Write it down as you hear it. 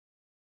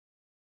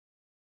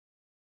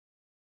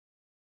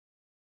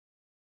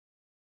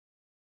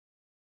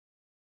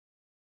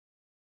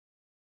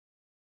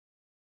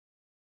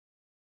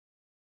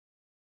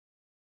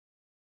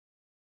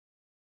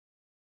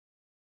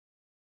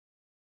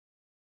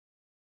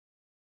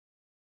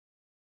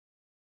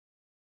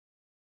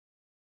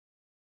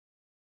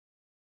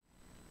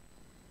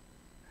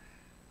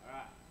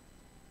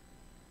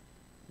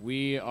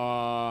We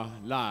are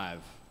live,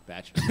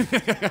 batch.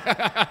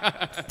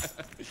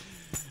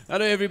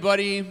 Hello,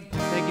 everybody.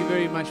 Thank you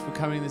very much for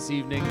coming this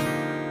evening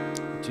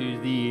to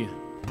the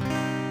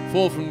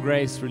Fall from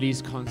Grace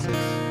release concert.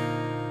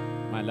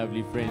 My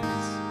lovely friends,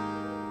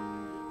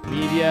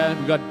 media.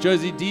 We've got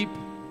Josie Deep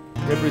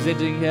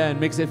representing here in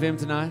MixFM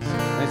tonight.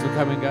 Thanks for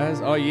coming,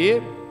 guys. Oh, yeah.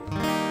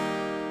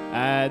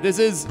 This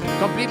is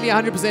completely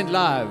 100%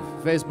 live,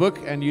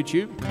 Facebook and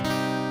YouTube.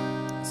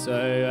 So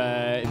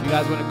if you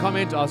guys want to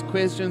comment, ask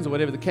questions, or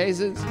whatever the case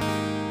is,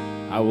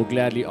 I will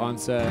gladly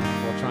answer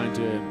while trying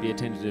to be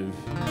attentive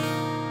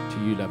to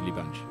you lovely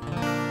bunch.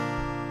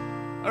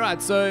 All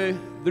right, so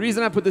the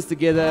reason I put this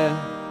together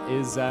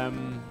is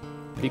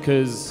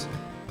because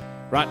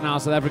right now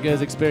South Africa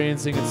is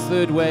experiencing its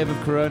third wave of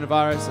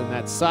coronavirus, and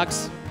that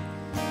sucks.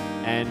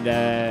 And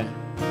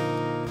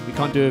we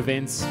can't do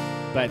events,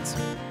 but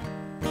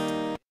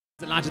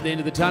the light at the end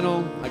of the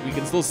tunnel, like we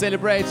can still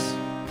celebrate,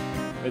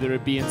 whether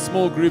it be in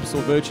small groups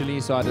or virtually,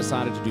 so I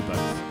decided to do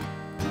both.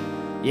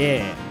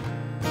 Yeah.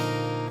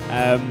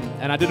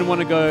 And I didn't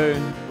want to go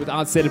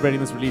without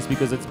celebrating this release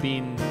because it's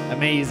been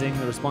amazing.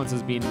 The response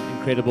has been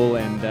incredible,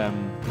 and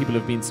people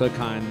have been so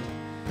kind.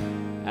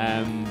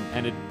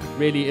 And it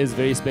really is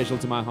very special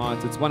to my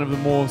heart. It's one of the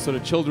more sort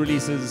of chilled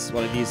releases,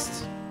 well, at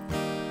least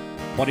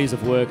bodies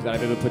of work that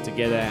I've ever put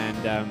together,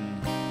 and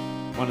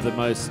one of the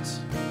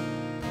most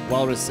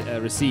well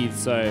received.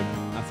 So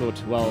I thought,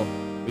 well,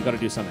 we've got to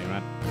do something,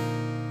 right?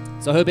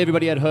 So I hope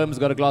everybody at home has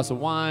got a glass of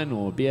wine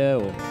or beer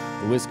or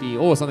whiskey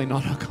or something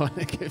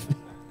non-alcoholic if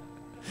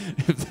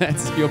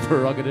that's your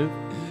prerogative.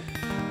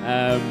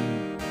 I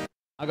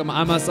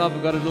myself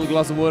have got a little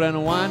glass of water and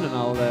a wine, and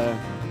I'll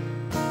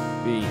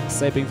be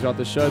saping throughout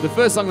the show. The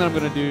first song that I'm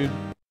going to do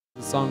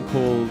is a song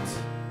called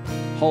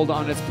Hold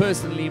On. It's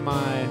personally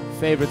my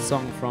favorite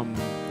song from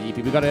the EP.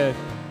 We've got a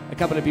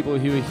couple of people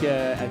who were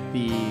here at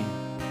the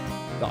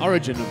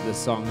origin of this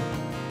song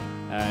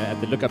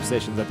at the lookup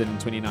sessions I did in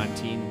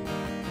 2019.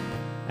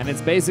 And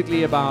it's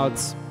basically about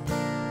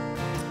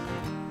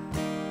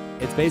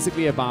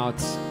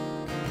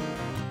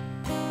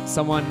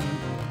someone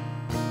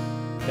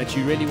that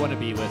you really want to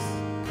be with,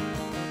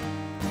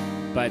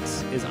 but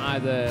is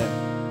either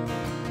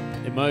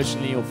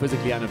emotionally or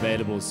physically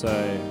unavailable, so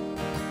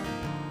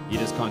you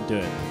just can't do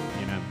it,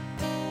 you know.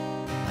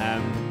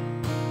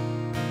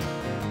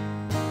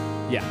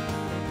 Yeah,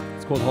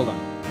 it's called Hold On.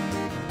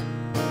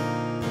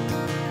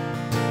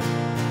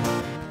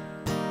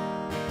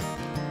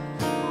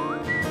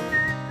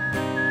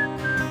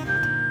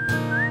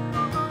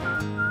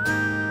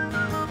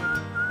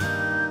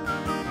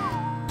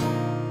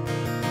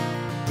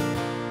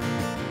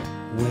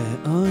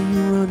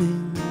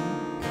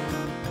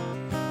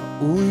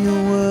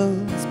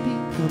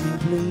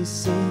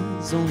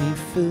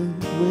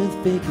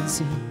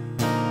 Vacancy.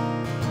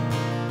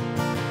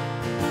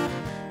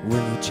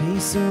 When you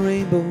chase a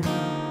rainbow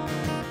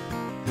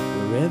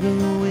wherever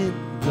the wind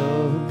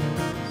blows,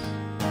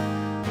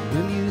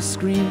 will you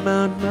scream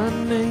out my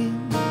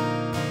name?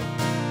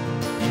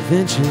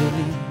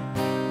 Eventually,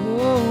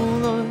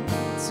 hold on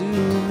to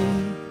me.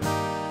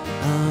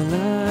 Our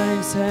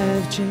lives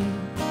have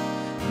changed,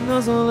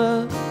 nuzzle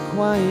up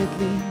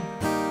quietly,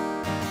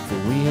 for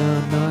we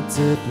are not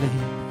to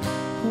blame.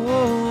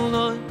 Hold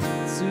on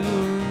to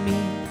me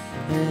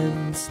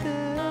and stay.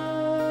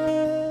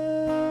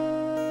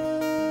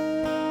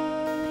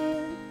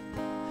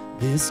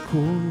 This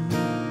chord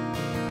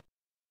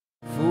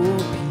for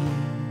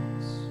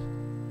peace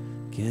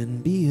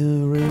can be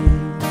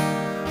arranged.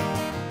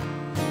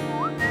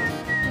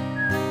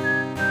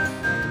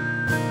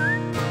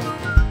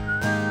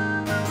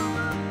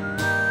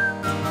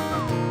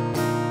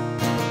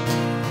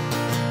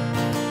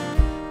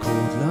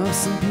 Cold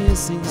laughs and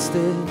piercing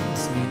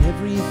stares mean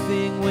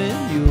everything when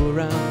you're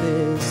out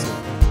there. So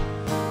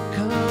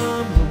come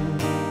home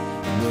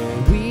where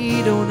we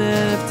don't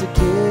have to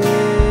care.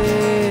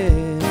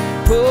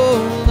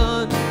 Hold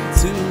on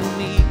to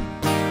me.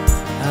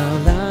 Our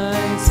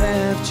lives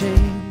have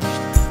changed.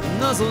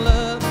 Nuzzle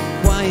up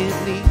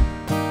quietly,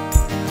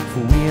 for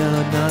we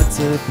are not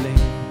to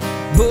blame.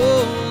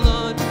 Hold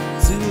on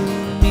to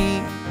me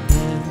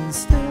and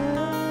stay.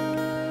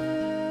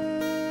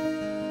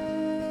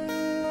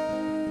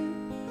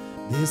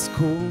 This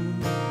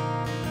chord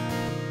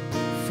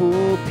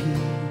for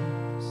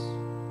peace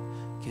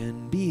can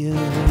be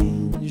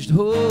arranged.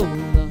 Hold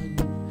on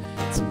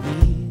to me.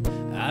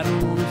 I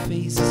don't want to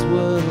face this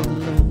world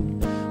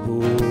alone.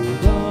 Hold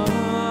on.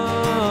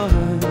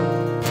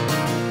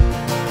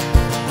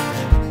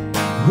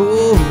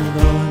 Hold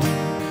on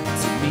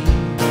to me.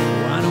 Oh,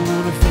 I don't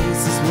want to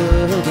face this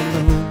world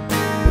alone.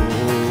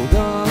 Hold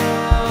on.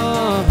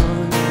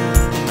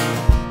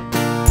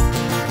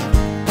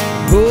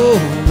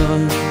 Hold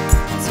on.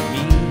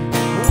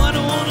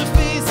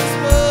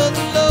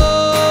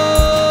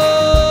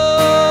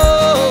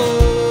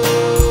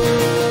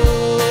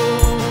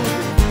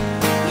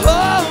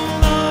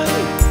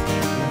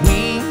 We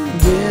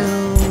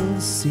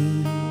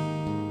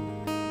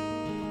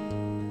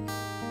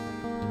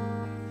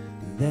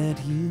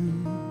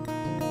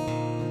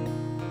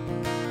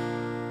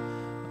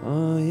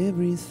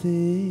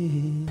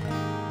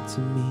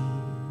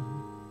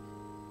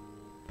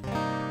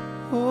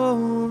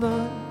hold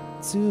on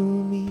to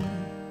me.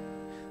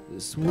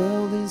 This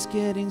world is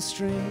getting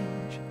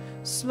strange.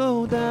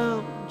 Slow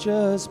down,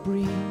 just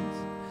breathe,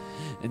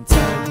 and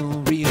time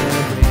will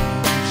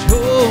rearrange.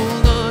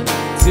 Hold on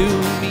to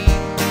me.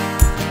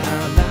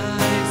 Our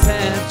lives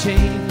have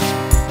changed,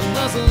 and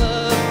lost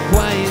love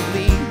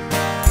quietly.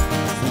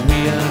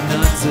 We are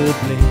not to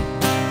blame.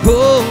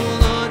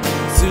 Hold on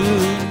to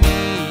me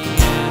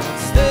and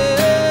stay.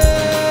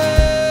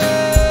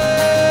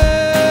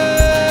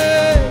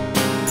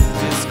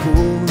 This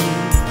call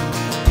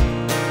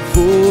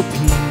for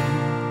peace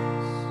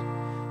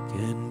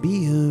can be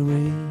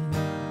arranged.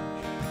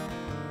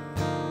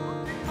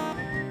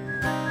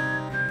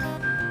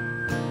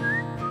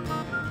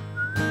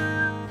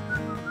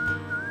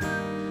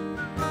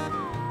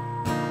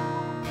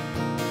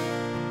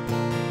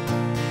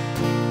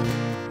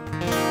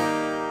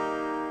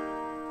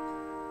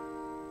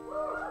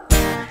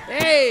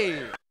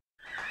 Hey!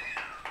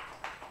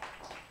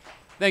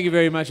 Thank you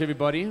very much,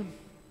 everybody. You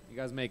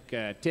guys make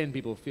 10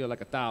 people feel like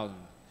 1,000.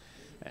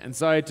 And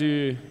sorry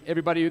to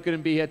everybody who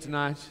couldn't be here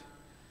tonight.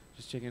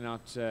 Just checking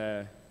out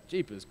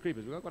Jeepers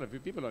Creepers. We've got quite a few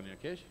people on here,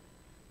 Kesh.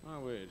 My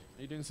word.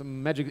 Are you doing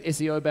some magic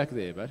SEO back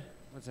there, bud?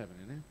 What's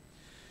happening there?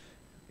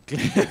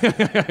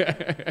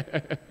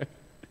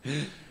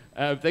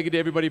 Thank you to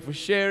everybody for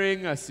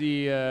sharing. I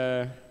see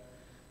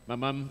my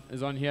mum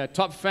is on here.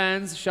 Top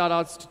fans, shout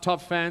outs to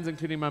top fans,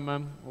 including my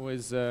mum.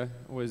 Always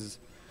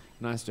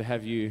nice to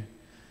have you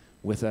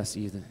with us,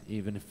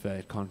 even if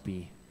it can't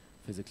be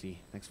physically.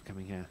 Thanks for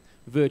coming here.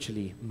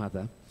 Virtually,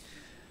 mother.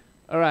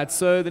 All right,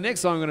 so the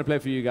next song I'm going to play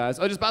for you guys.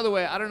 Oh, just by the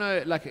way, I don't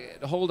know,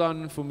 like, Hold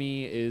On for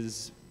me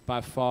is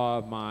by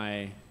far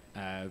my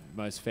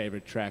most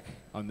favorite track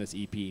on this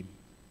EP.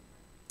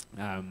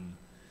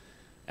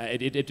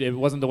 It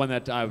wasn't the one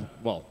that I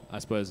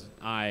suppose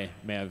I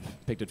may have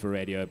picked it for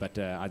radio, but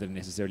I didn't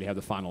necessarily have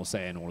the final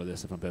say in all of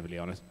this, if I'm perfectly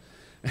honest.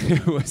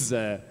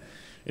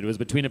 It was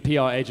between a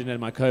PR agent and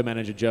my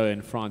co-manager, Joe,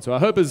 in France. So I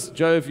hope,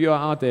 Joe, if you are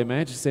out there,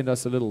 man, just send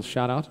us a little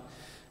shout-out.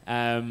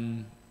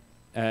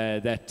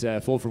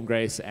 That Fall From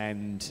Grace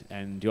and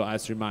Your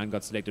Eyes Through Mine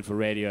got selected for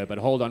radio, but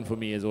Hold On for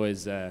me is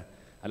always, I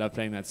love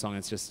playing that song.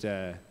 It's just,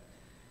 I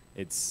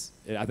think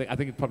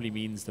it probably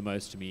means the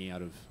most to me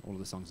out of all of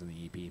the songs in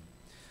the EP.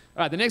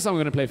 All right, the next song I'm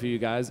going to play for you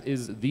guys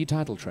is the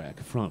title track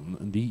from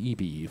the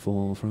EP,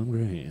 Fall From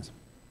Grace.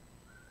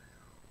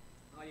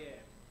 Oh,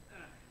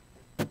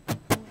 yeah.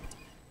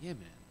 Yeah,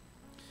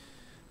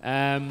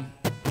 man.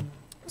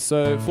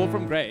 So, Fall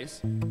From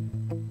Grace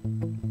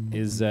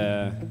is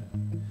the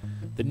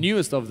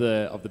newest of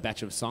the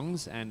batch of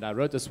songs, and I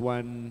wrote this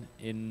one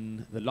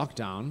in the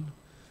lockdown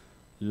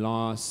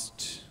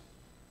last,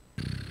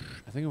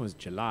 I think it was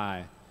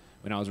July,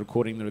 when I was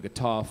recording the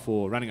guitar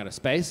for Running Out of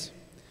Space.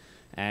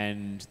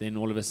 And then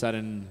all of a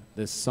sudden,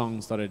 this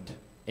song started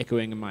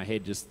echoing in my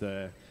head, just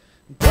the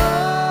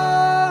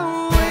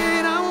 "Oh,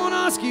 wait, I won't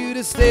ask you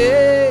to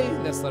stay."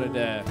 That started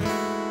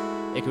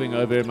echoing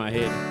over in my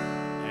head,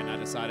 and I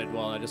decided,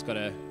 well, I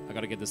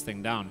gotta get this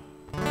thing down.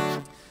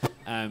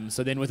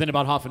 So then, within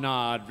about half an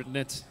hour, I'd written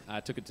it. I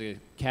took it to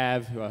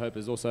Cav, who I hope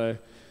is also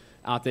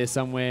out there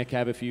somewhere.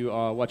 Cav, if you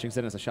are watching,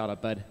 send us a shout out,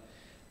 bud.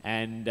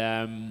 And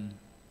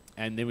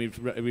then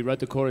we wrote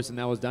the chorus, and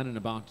that was done in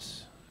about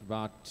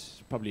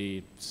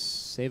probably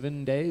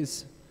 7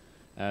 days,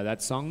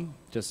 that song,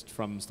 just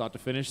from start to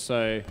finish.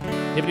 So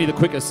definitely the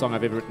quickest song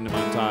I've ever written in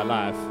my entire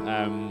life.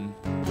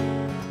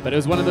 But it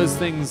was one of those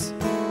things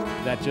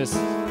that just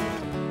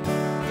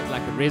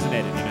like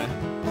resonated, you know.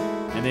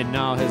 And then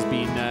now has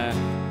been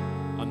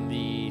on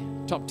the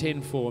top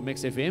 10 for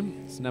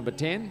MixFM. It's number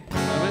 10 at the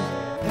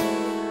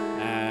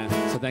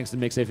moment. So thanks to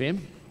MixFM.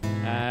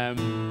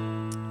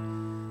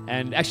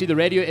 And actually the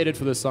radio edit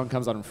for this song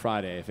comes out on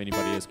Friday, if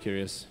anybody is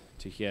curious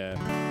to hear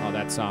how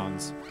that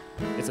sounds.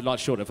 It's a lot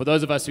shorter. For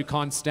those of us who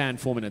can't stand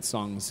 4-minute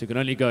songs, who can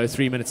only go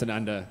 3 minutes and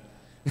under.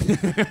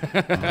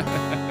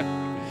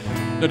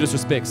 No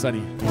disrespect,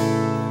 Sonny.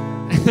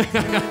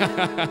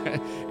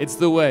 It's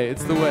the way,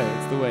 it's the way,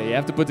 it's the way. You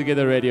have to put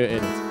together a radio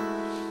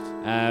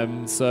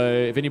edit. So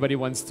if anybody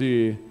wants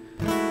to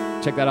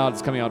check that out,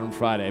 it's coming out on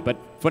Friday. But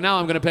for now,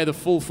 I'm going to play the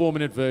full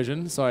 4-minute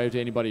version. Sorry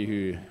to anybody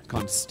who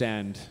can't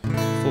stand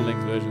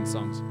full-length version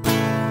songs.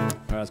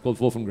 All right, it's called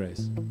Fall From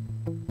Grace.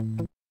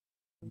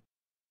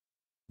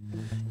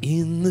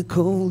 In the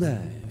cold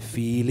I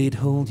feel it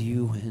hold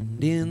you,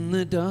 and in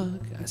the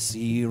dark I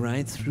see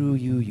right through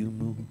you. You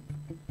move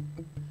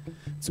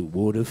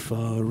toward a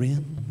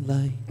foreign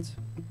light.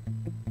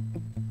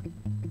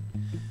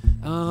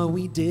 Are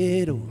we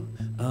dead or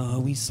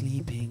are we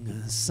sleeping?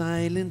 A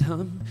silent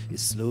hum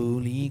is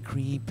slowly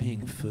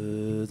creeping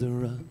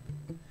further up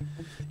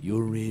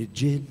your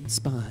rigid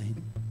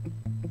spine.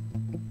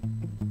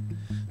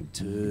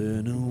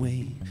 Turn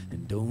away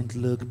and don't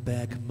look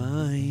back,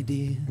 my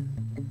dear.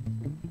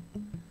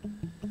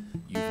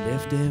 You've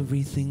left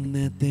everything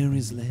that there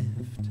is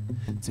left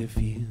to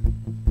fear.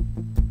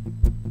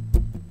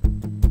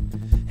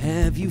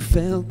 Have you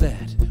felt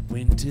that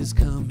winter's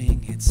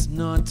coming? It's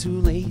not too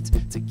late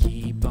to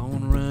keep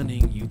on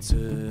running. You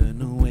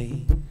turn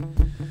away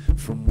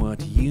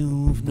what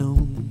you've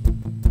known.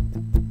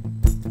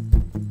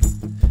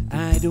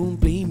 I don't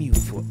blame you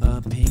for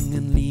upping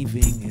and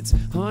leaving. It's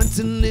hard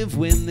to live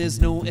when there's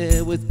no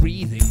air worth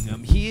breathing.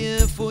 I'm here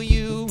for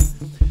you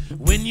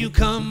when you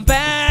come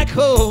back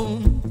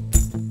home.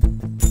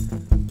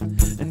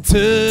 And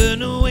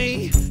turn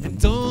away and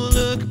don't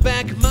look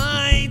back,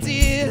 my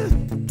dear.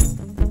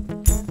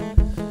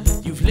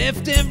 You've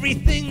left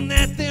everything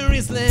that there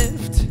is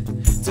left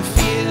to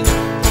fear.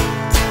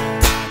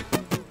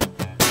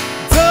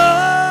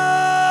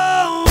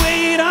 Don't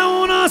wait, I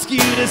won't ask you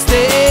to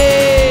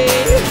stay.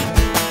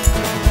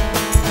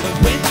 But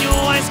when your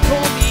eyes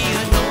call me,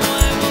 I know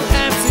I will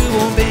have to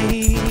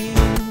obey.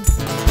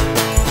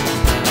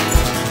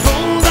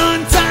 Hold on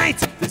tight,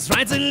 this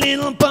ride's a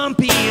little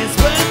bumpy, it's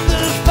worth the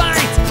fight.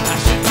 I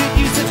should could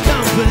use the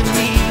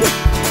company.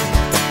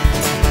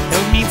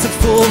 Help me to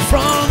fall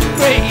from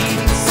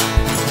grace.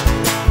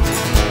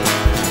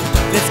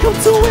 Let's go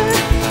to where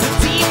the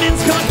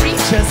demons can't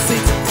reach us.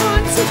 It's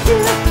hard to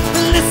hear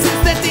the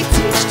lessons that they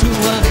teach to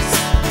us.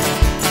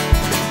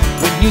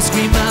 When you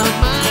scream out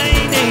my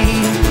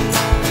name,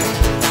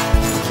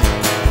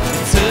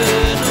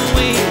 turn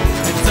away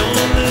and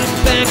don't look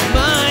back,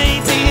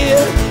 my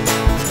dear.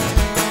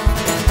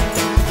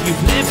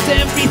 You've left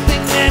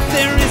everything that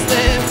there is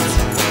left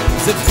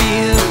to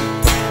feel.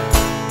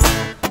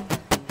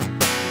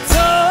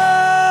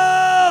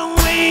 Don't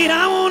wait,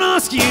 I won't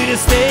ask you to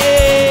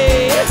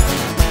stay.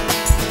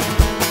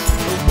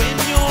 But when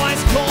your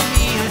eyes call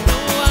me, I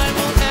know I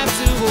will have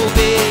to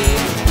obey.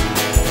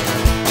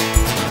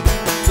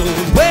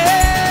 Don't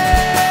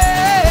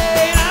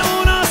wait, I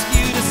won't ask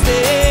you to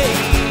stay.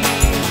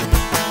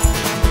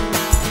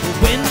 But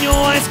when your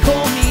eyes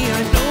call me, I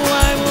know I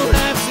will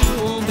have to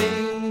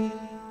obey.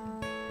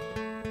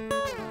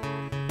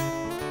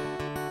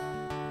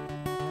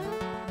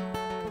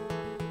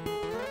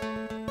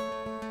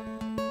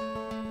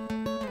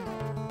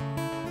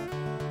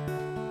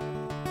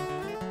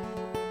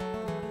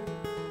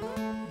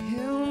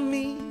 Help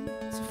me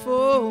to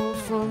fall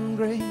from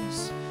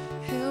grace.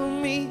 Help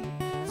me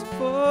to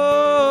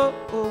fall.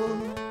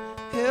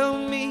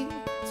 Help me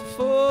to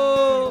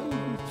fall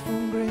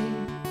from grace.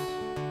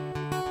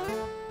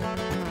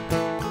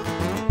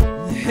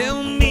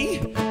 Help me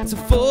to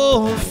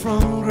fall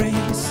from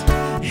grace.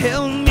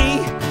 Help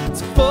me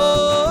to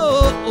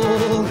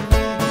fall.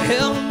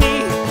 Help me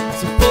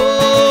to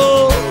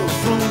fall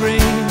from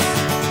grace.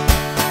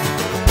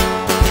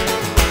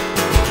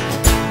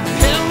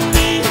 Help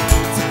me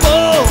to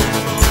fall from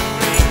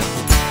grace.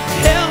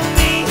 Help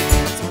me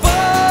to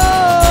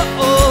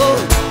fall.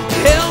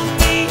 Help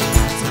me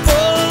to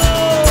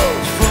fall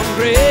from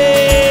grace.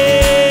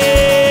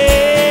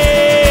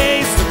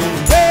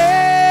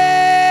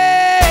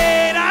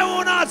 Wait, I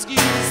won't ask you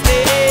to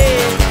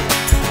stay.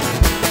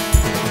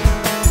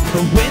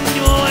 But when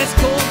your eyes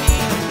call me,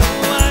 I know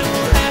I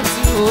will have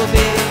to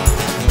obey.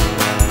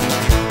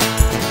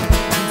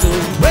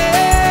 Don't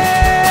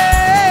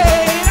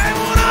wait, I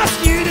won't ask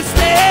you to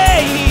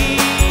stay.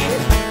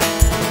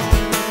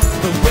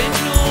 But when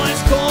your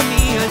eyes call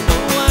me, I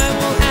know I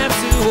will have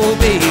to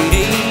obey.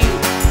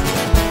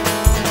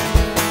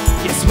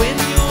 Yes, when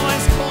your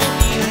eyes call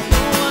me, I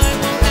know I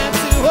will have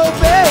to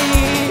obey.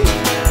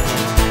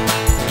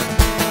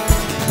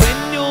 When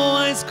your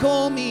eyes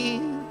call me,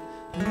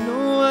 I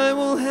know I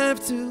will have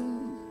to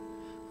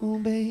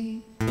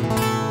obey.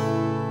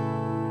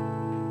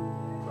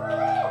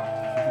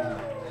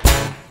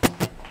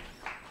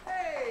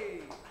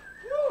 Hey!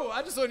 Woo!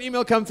 I just saw an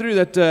email come through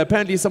that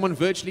apparently someone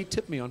virtually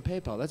tipped me on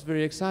PayPal. That's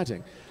very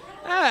exciting.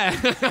 Ah.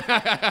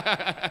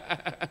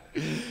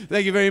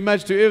 Thank you very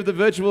much to whoever the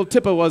virtual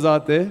tipper was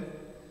out there.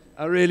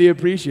 I really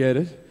appreciate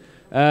it.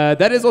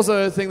 That is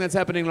also a thing that's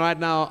happening right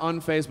now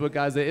on Facebook,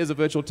 guys. There is a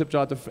virtual tip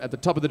jar at the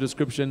top of the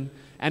description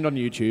and on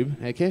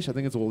YouTube. Hey, Kesh, I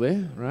think it's all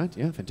there, right?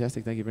 Yeah,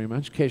 fantastic. Thank you very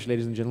much. Kesh,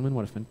 ladies and gentlemen,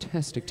 what a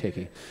fantastic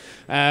techie.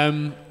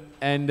 And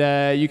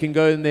you can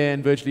go in there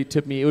and virtually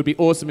tip me. It would be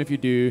awesome if you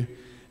do,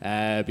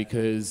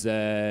 because,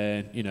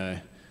 you know,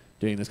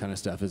 doing this kind of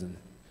stuff isn't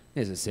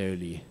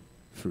necessarily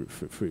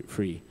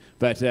free.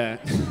 But,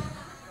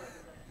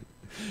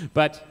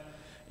 but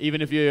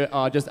even if you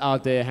are just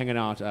out there hanging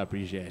out, I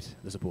appreciate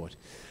the support.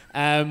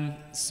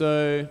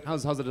 So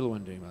how's the little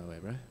one doing, by the way,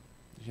 bro?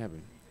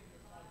 Shabby.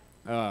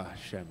 Oh,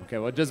 shame. Okay,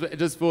 well,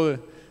 just for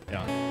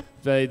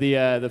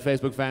the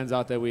Facebook fans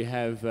out there, we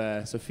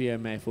have Sophia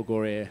May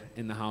Fulgore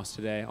in the house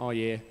today. Oh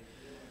yeah,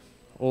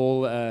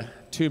 all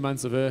 2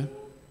 months of her,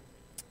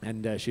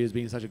 and she has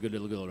been such a good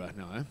little girl right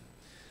now. Eh?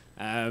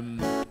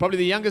 Probably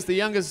the youngest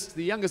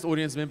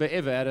audience member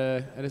ever at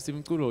a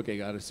Stephen Umculo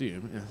gig, I'd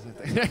assume.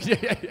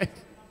 Yeah.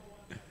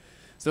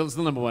 Still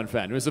number one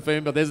fan. There's a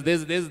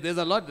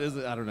lot.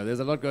 I don't know. There's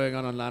a lot going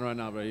on online right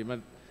now,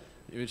 bro.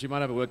 She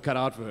might have a work cut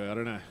out for her. I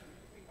don't know.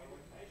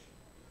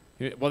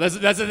 Well, that's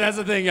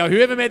the thing. Yo.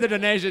 Whoever made the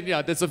donation,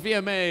 yeah, the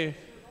Sophia May.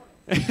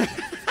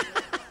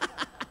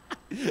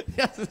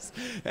 Yes,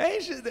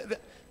 hey,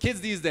 kids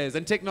these days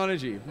and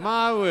technology.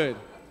 My word.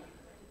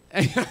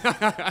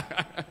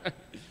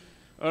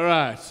 All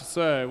right,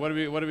 so what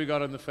do we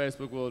got on the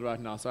Facebook world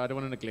right now? So I don't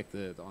want to neglect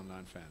the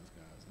online fans,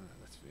 guys. No,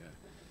 that's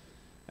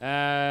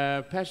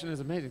fair. Passion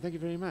is amazing. Thank you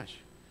very much.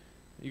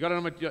 You got it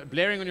on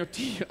blaring on your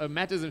TV.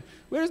 Matt isn't.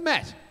 Where is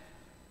Matt? I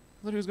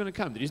thought he was going to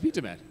come. Did you speak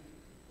to Matt?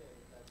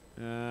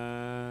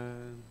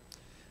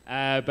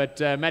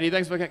 But Matty,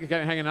 thanks for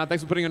hanging out.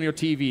 Thanks for putting on your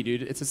TV,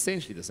 dude. It's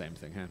essentially the same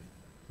thing, huh?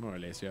 More or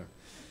less, yeah.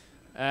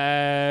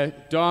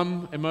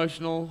 Dom,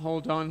 emotional,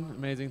 hold on,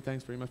 amazing.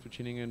 Thanks very much for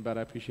tuning in, but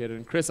I appreciate it.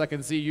 And Chris, I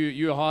can see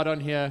you're hard on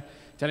here,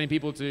 telling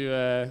people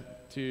to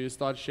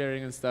start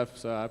sharing and stuff.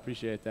 So I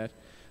appreciate that.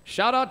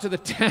 Shout out to the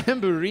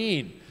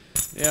tambourine.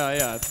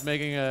 Yeah, it's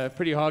making a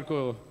pretty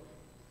hardcore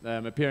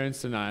appearance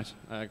tonight.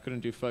 I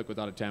couldn't do folk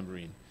without a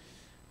tambourine.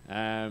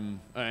 And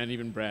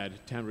even Brad,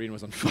 tambourine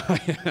was on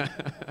fire.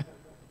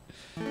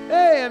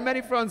 Hey, I'm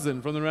Matty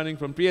Franzen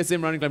from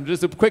PSM Running Club.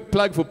 Just a quick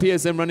plug for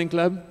PSM Running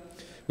Club.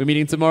 We're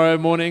meeting tomorrow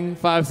morning,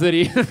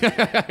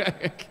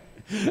 5:30,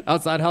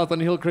 outside Health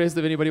on Hillcrest.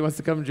 If anybody wants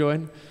to come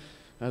join,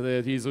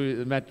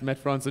 Matt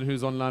Franzen,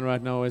 who's online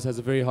right now, always has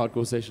a very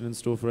hardcore session in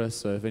store for us.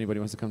 So if anybody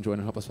wants to come join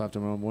and help us 5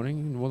 tomorrow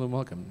morning, you're more than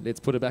welcome. Let's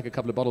put it back a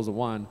couple of bottles of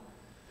wine,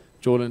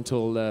 Jordan,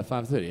 until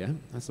 5:30. Yeah,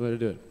 that's the way to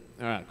do it.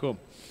 All right, cool.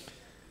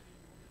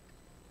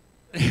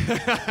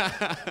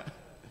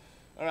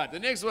 All right, the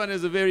next one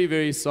is a very,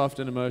 very soft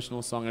and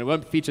emotional song, and it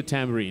won't feature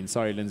tambourine.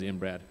 Sorry, Lindsay and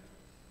Brad.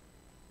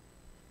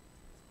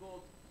 I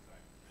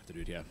have to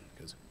do it here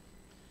because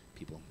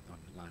people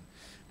online.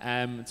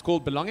 It's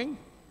called Belonging,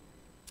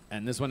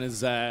 and this one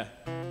is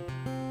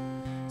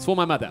it's for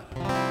my mother,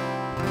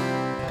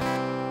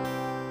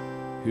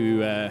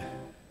 who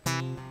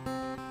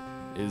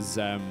is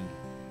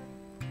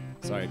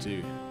sorry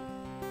to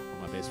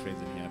all my best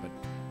friends in here, but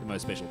the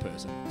most special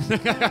person.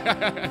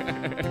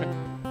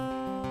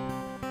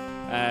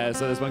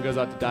 So this one goes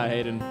out to Di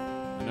Hayden.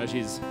 I know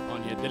she's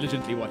on here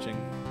diligently watching,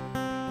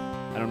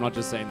 and I'm not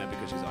just saying that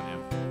because she's on here.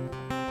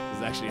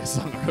 There's actually a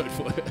song I wrote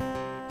for her.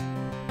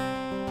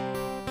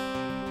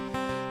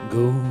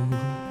 Go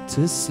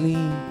to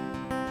sleep,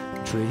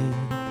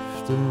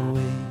 drift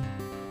away.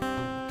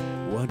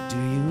 What do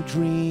you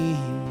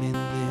dream in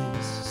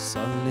this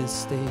solid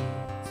state?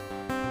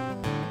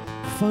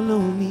 Follow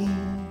me,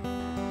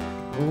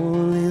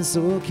 all is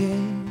okay.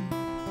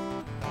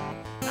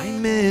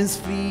 Nightmares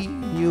flee,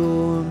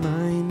 your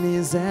mind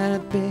is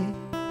at bay.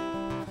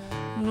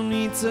 No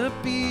need to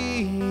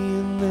be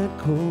in that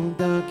cold,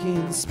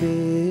 darkened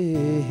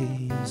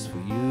space for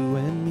you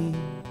and me.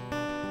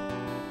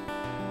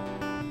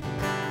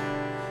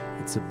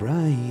 It's a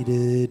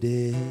brighter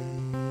day.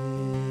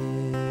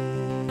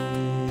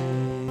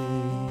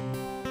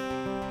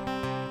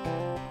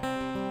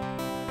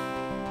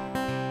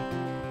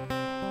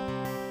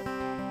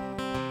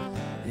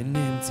 An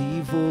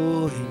empty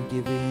void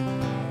given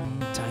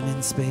time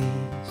and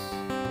space.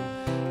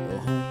 A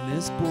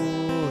homeless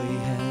boy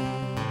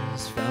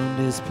has found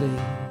his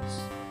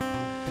place,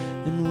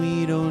 and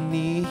we don't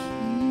need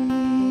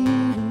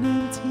an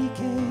empty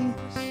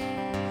case.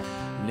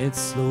 Let's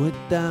slow it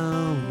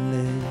down,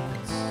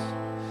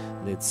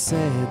 let's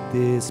set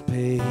this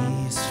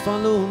pace.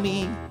 Follow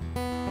me,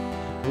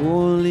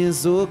 all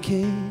is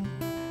okay.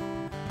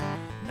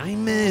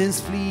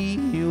 Nightmares flee,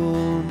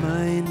 your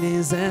mind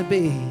is at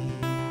bay.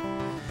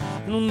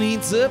 No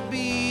need to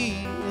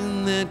be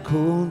in that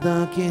cold,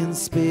 darkened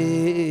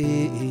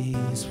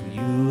space for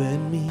you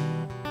and me.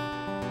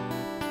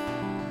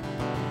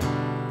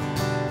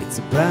 It's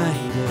a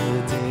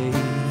brighter day.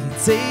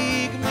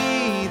 Take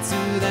me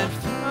to that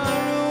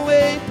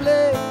faraway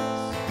place.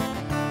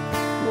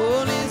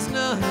 All is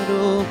not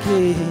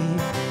okay.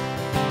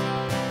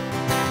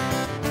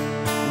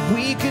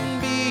 We can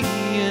be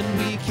and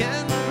we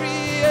can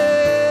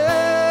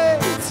create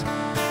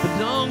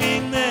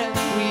belonging that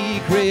we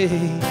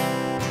crave.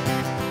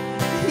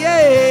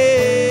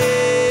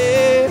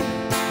 Yeah,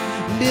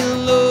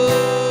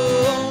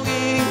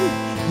 belonging,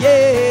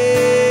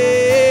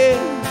 yeah,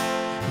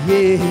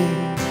 yeah,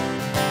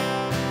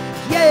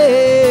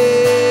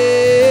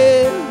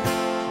 yeah,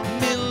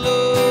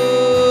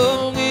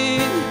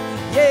 belonging,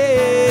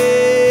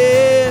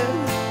 yeah,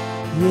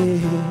 yeah.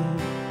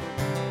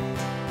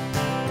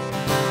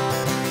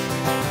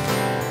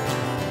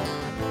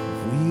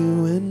 For you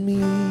and me,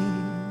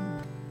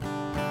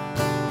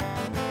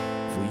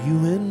 for you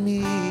and me.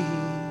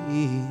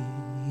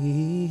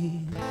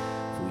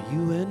 For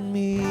you and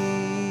me,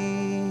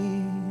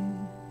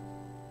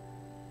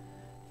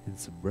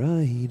 it's a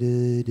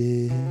brighter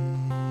day.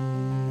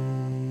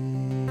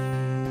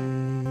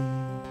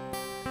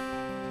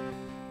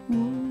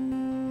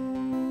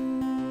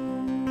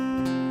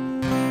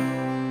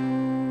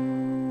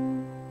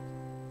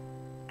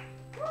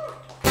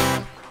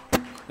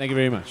 Thank you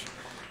very much.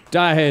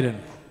 Di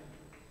Hayden,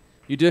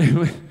 you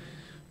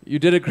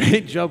did a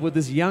great job with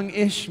this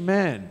young-ish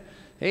man.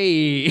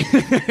 Hey,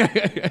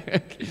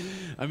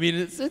 I mean,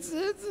 it's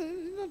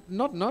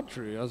not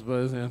true, I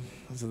suppose. Yeah,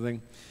 that's the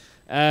thing.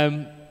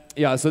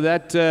 Yeah, so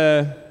that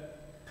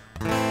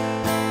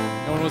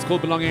one was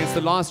called "Belonging." It's the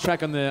last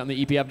track on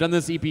the EP. I've done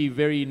this EP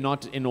very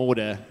not in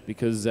order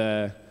because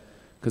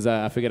because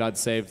I figured I'd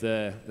save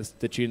the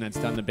tune that's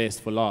done the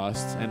best for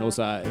last. And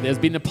also, there's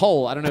been a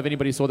poll. I don't know if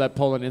anybody saw that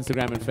poll on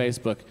Instagram and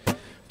Facebook.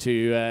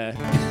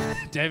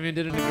 Damien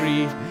didn't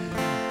agree.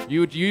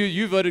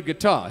 You voted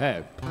guitar.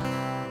 Hey,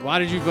 why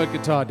did you vote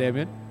guitar,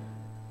 Damien?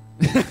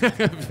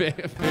 fair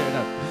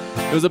enough.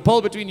 There was a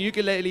poll between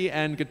ukulele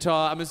and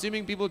guitar. I'm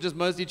assuming people just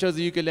mostly chose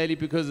the ukulele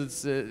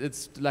because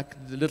it's like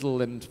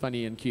little and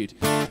funny and cute.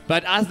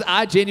 But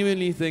I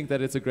genuinely think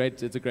that it's a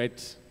great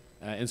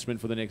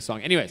instrument for the next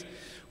song. Anyways,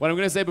 what I'm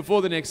going to say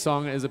before the next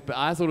song is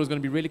I thought it was going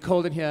to be really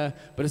cold in here,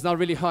 but it's not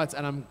really hot,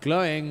 and I'm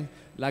glowing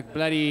like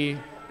bloody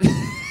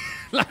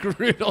like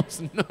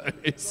Rudolph's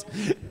nose.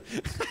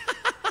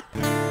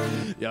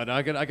 Yeah, no,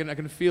 I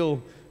can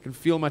feel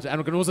my,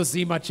 and I can also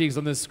see my cheeks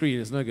on this screen.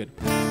 It's no good.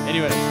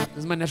 Anyway, this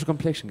is my natural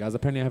complexion, guys.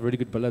 Apparently I have really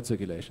good blood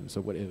circulation,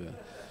 so whatever.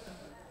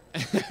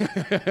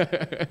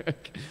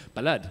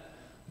 Ballad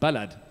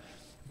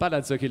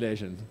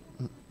circulation.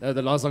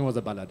 The last song was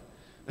a ballad.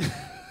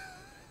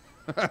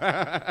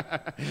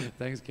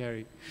 Thanks,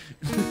 Carrie.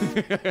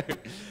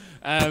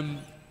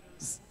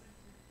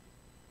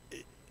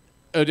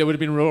 Oh, they would have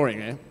been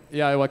roaring, eh?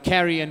 Yeah, well,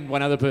 Carrie and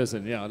one other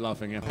person. Yeah,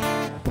 laughing, yeah.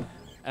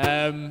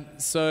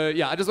 So,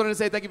 yeah, I just wanted to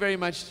say thank you very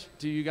much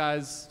to you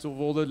guys, to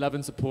all the love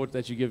and support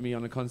that you give me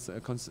on a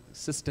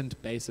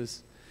consistent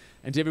basis.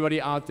 And to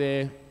everybody out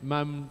there,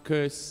 Mum,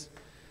 Kurs,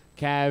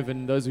 Cav,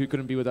 and those who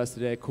couldn't be with us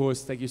today, of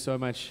course, thank you so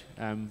much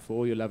for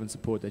all your love and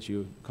support that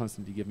you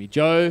constantly give me.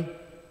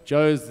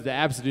 Joe's the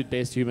absolute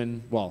best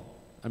human. Well,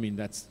 I mean,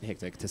 that's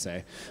hectic to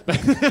say.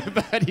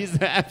 But he's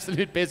the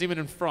absolute best human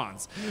in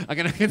France. I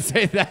can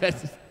say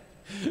that.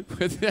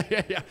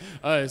 Yeah.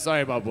 Oh,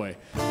 sorry, my boy.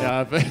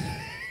 Yeah, but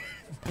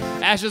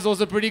Ash is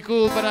also pretty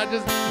cool, but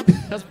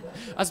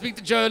I speak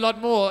to Joe a lot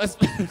more.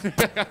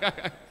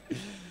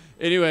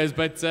 Anyways,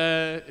 but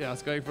yeah,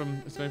 it's going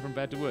from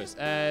bad to worse.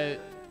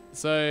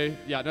 So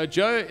yeah, no,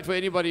 Joe. For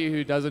anybody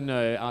who doesn't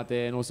know out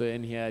there, and also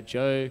in here,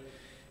 Joe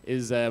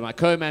is my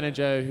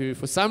co-manager who,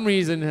 for some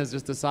reason, has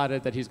just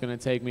decided that he's going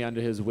to take me under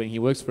his wing. He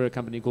works for a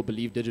company called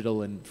Believe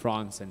Digital in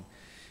France, and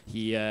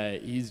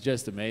he's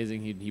just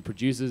amazing. He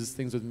produces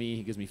things with me.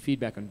 He gives me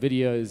feedback on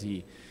videos.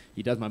 He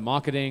does my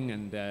marketing,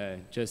 and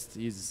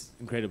he's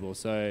incredible.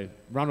 So,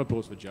 round of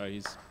applause for Joe.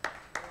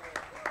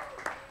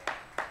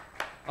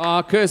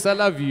 Oh, Kurs, I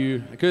love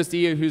you.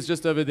 Kirsty, who's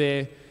just over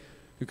there,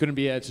 who couldn't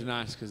be here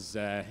tonight because,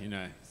 you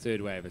know, third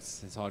wave,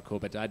 it's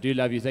hardcore. But I do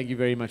love you. Thank you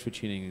very much for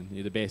tuning in.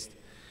 You're the best.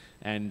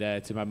 And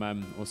to my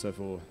mum also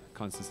for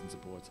constant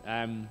support.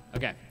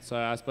 Okay, so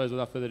I suppose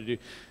without further ado,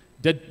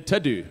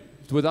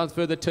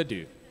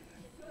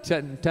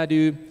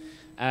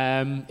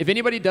 if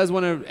anybody does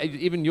want to,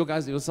 even you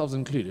guys yourselves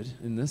included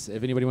in this,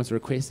 if anybody wants to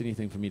request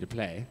anything for me to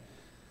play,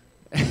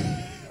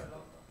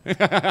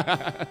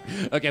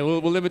 okay,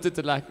 we'll limit it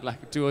to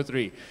like 2 or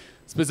 3,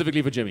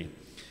 specifically for Jimmy.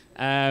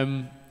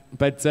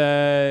 But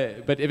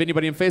if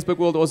anybody in Facebook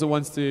world also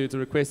wants to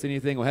request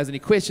anything or has any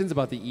questions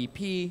about the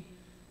EP.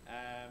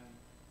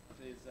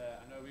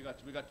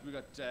 We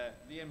got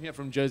Liam here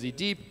from Jersey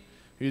Deep,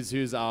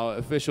 who's our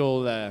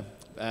official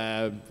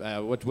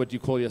what do you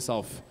call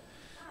yourself?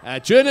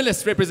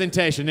 Journalist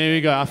representation. There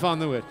we go. I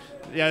found the word.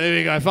 Yeah, there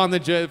we go. I found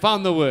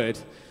the word.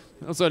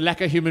 Also, a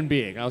lacquer human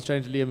being. I was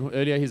trying to Liam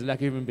earlier. He's a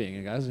lacquer human being.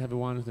 You guys have a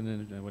one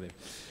and then whatever.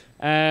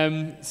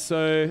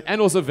 So,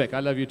 and also Vic. I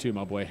love you too,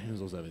 my boy. He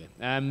was also over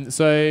there.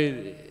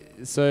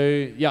 So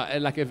yeah,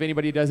 like if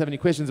anybody does have any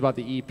questions about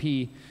the EP,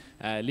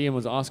 Liam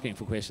was asking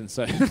for questions.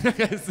 So.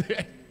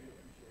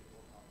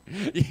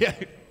 Yeah.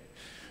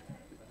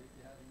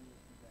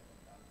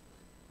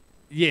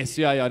 Yes,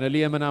 yeah. No,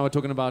 Liam and I were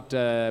talking about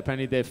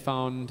apparently they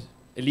found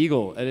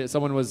illegal.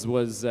 Someone was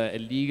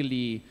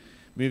illegally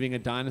moving a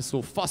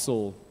dinosaur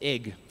fossil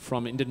egg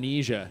from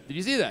Indonesia. Did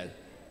you see that?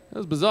 That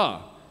was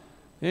bizarre.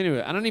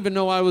 Anyway, I don't even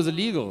know why it was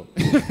illegal.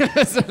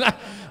 This is like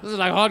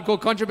hardcore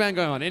contraband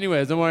going on.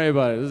 Anyways, don't worry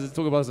about it. Let's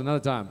talk about this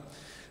another time.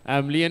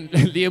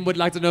 Liam would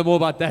like to know more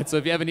about that. So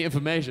if you have any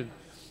information.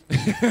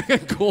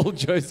 Call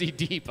Josie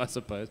Deep, I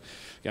suppose.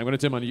 Okay, I'm going to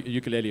turn my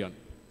ukulele on.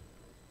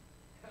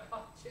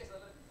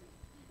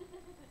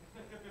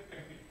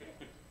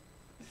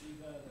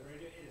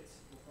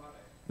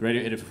 The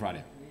radio edit for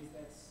Friday.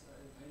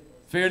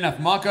 Fair enough.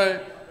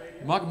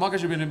 Marco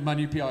should be my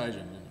new PR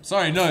agent.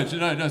 Sorry, no,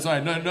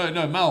 sorry,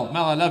 no, Mel,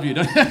 I love you.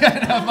 No,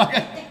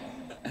 Marco.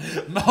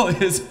 Mel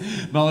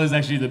is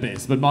actually the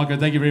best. But Marco,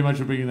 thank you very much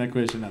for bringing that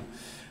question up.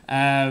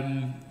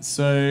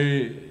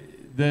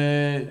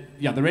 The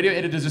radio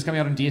editor is just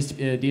coming out on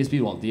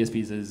DSP. Well,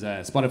 DSPs is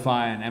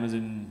Spotify and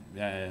Amazon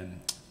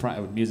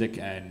Music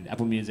and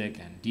Apple Music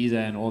and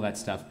Deezer and all that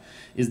stuff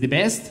is the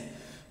best.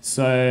 So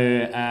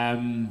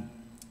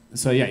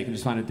yeah, you can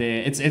just find it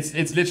there.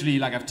 It's literally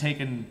like I've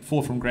taken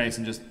Fall from Grace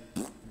and just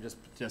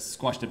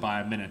squashed it by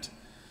a minute.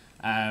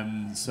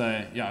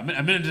 So yeah,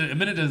 a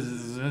minute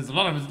is a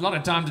lot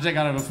of time to take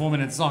out of a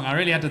 4-minute song. I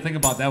really had to think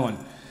about that one.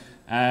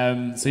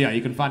 So yeah,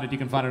 you can find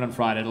it on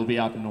Friday. It'll be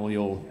out in all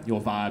your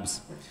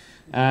vibes.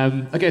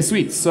 Okay,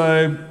 sweet.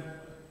 So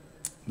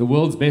the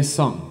world's best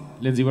song.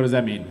 Lindsay, what does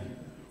that mean?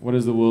 What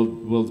is the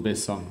world's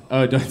best song?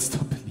 Oh, Don't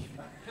Stop Believing.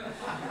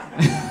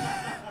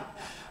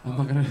 I'm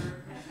not gonna.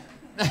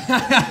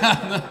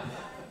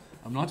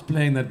 I'm not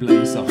playing that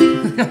bloody song.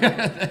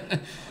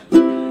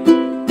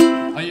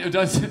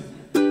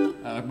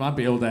 I might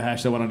be able to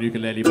hash that one on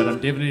ukulele, but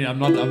I'm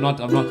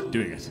not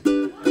doing it.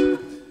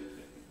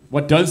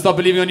 What? Don't stop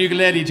believing on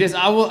ukulele, Jess.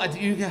 I will.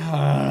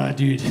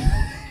 Dude.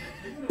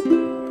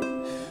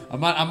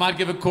 I might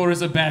give a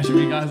chorus a bash if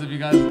you guys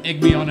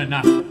egg me on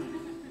enough. All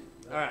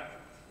right.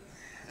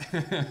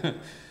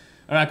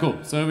 All right, cool.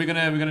 So we're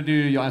gonna do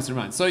Your Eyes Through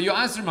Mine. So Your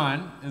Eyes Through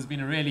Mine has been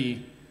a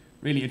really,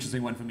 really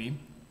interesting one for me.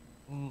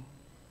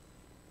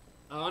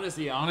 I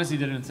honestly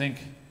didn't think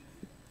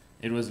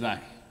it was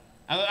like.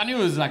 I knew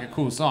it was like a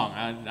cool song.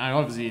 I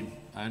obviously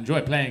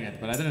enjoy playing it,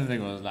 but I didn't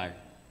think it was like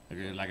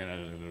an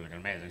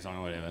amazing song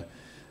or whatever.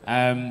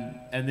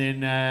 And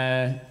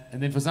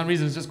then for some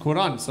reason it's just caught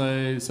on.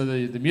 So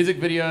the music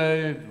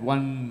video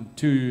won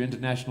 2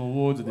 international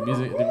awards at the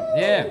music.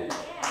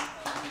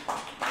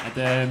 At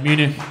the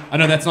Munich. I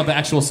know that's not the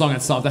actual song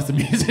itself. That's the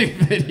music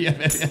video.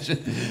 Maybe I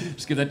should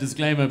just give that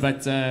disclaimer.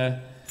 But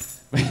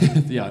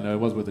yeah, no, it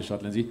was worth a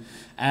shot, Lindsay.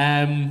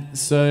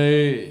 So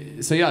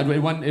yeah,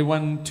 it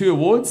won 2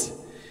 awards,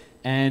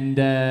 and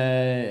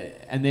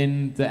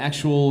then the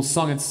actual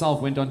song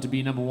itself went on to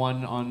be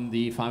 #1 on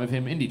the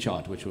 5FM indie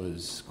chart, which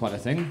was quite a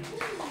thing.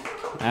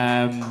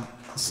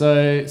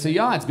 So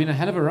yeah, it's been a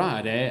hell of a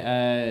ride,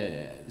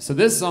 eh? So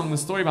this song, the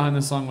story behind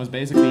this song was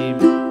basically,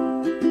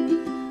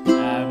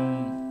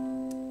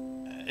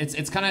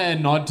 it's kind of a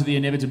nod to the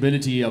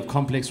inevitability of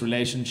complex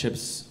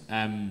relationships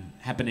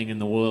happening in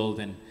the world,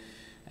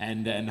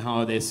 and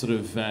how they sort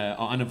of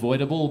are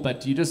unavoidable,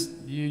 but you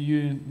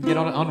get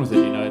on with it.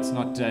 You know, it's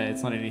not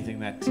anything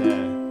that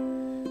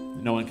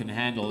no one can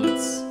handle.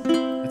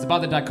 It's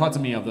about the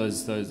dichotomy of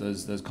those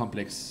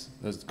complex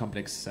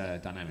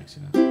dynamics.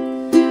 You know.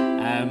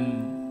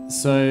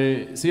 So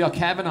yeah,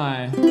 Cav and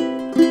I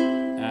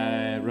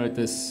wrote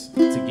this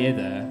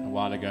together a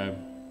while ago.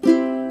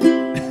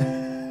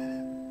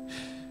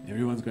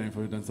 Everyone's going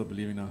for it. Don't stop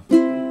believing now.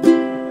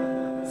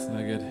 It's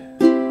no good.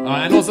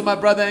 And also my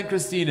brother and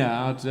Christina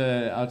out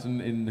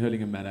in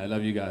Hurlingham Manor. I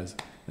love you guys.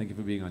 Thank you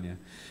for being on here.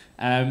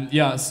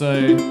 Yeah,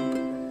 so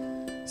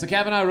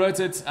Cav and I wrote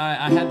it.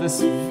 I had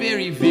this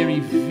very, very,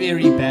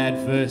 very bad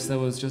verse that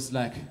was just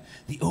like,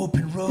 the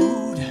open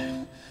road,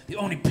 the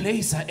only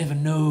place I ever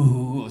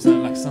know, or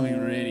something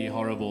really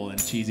horrible and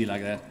cheesy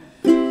like that.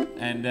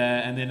 And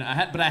then I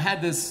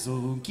had this,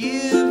 so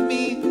give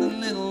me a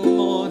little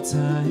more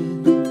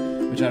time,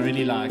 which I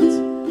really liked.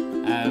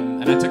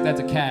 And I took that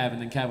to Cav,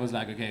 and then Cav was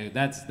like, okay,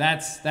 that's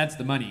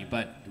the money,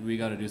 but we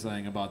got to do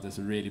something about this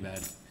really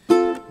bad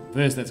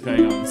verse that's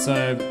going on.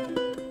 So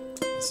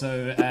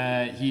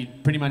he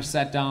pretty much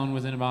sat down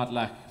within about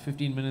like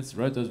 15 minutes,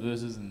 wrote those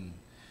verses, and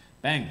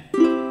bang,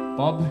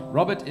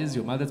 Robert is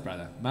your mother's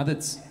brother,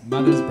 mother's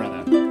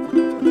brother.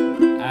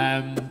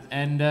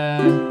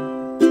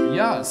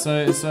 Yeah,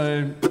 so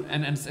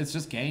it's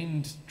just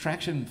gained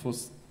traction for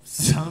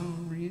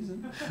some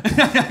reason.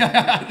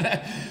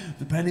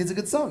 Apparently it's a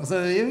good song,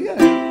 so here we go.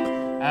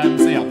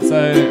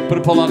 So put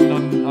a poll on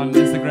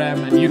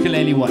Instagram, and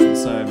ukulele won.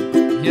 So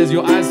here's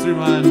Your Eyes Through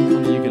Mine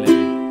on the ukulele.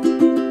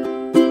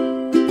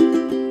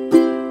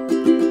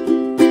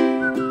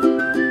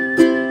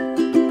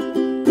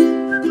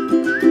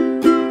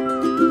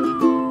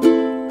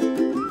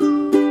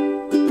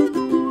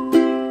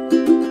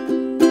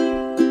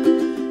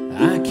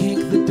 I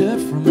kicked the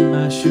dirt from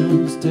my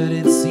shoes, did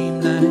it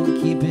seem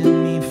like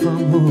keeping me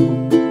from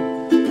home?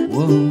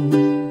 Whoa.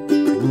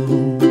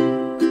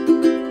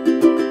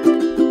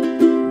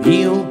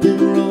 The open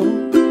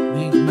road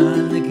make my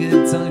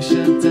liquor tongue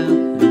shut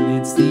down, and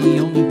it's the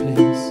only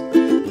place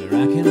where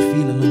I can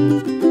feel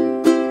alone.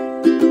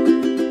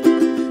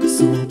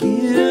 So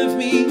give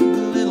me a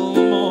little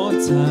more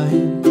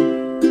time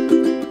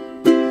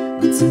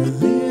to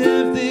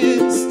live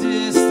this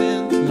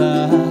distant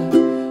life,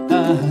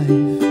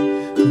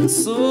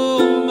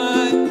 console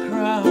my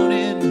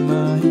crowded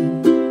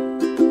mind,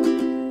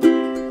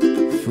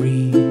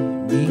 free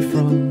me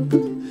from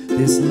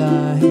this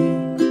lie,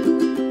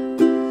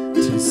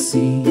 to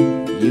see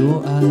your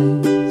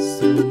eyes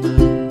through mine.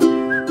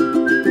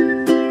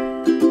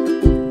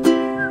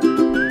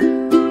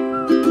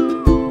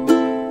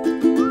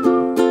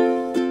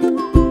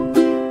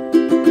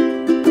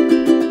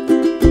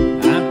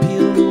 I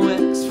peel the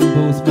wax from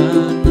both my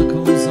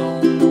knuckles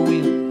on the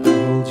wheel. I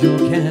hold your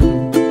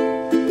candle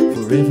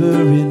forever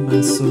in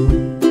my soul.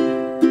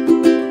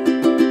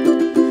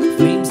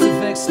 Flames to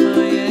vex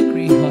my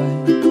angry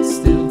heart,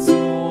 still too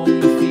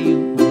warm to feel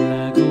when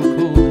I go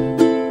cold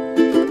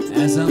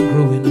as I'm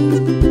growing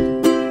old.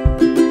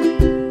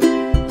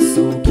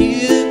 So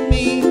give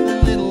me a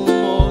little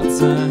more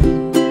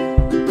time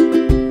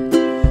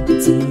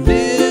to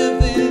live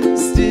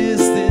this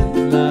distant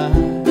life,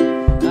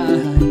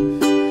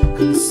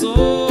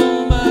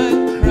 console my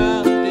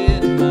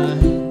crowded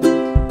mind,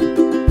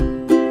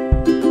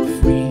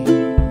 free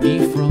me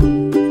from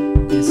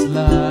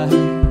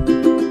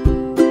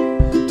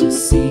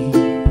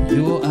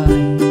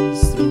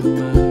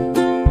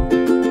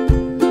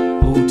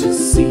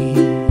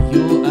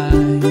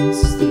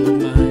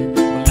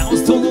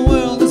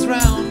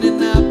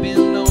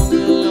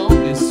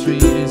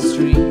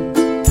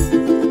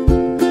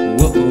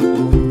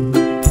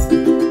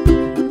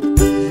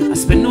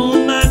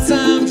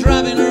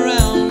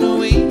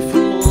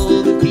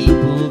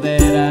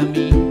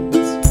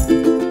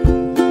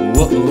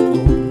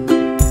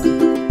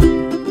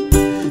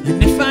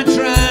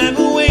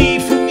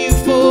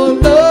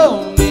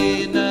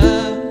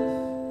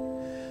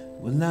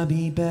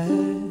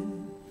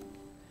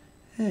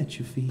at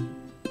your feet.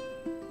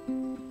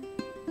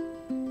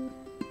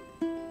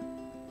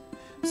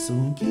 So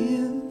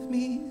give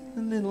me a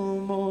little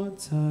more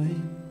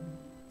time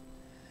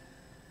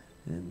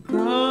and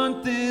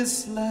grant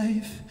this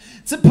life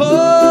to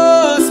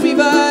pass me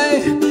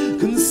by.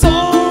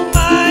 Console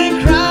my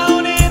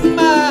crowning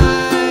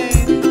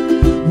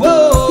mind.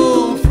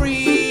 Whoa,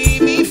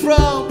 free me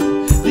from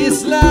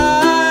this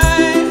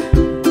lie,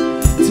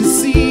 to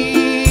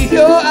see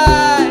your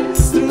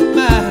eyes through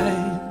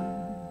mine.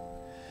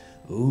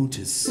 Oh,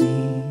 to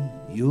see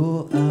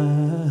your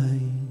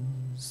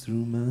eyes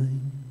through mine.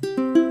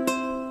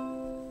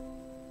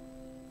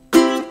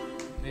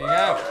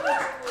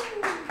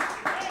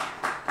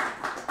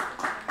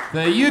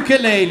 The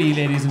ukulele,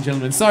 ladies and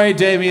gentlemen. Sorry,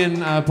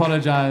 Damien, I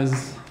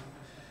apologize.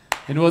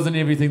 It wasn't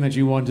everything that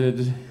you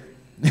wanted.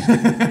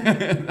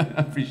 I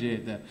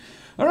appreciate that.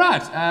 All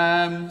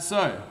right,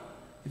 so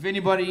if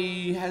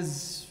anybody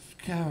has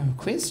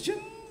questions?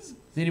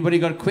 Has anybody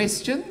got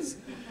questions?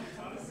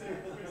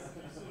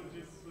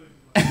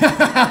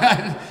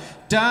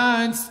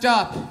 Don't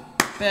stop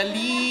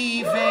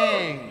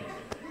believing.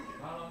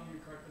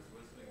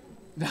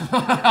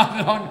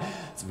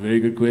 It's a very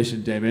good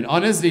question, Damien.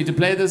 Honestly, to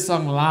play this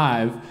song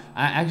live,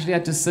 I actually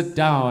had to sit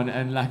down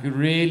and like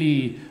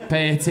really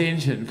pay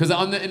attention, because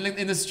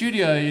in the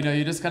studio, you know,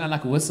 you just kind of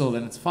like whistle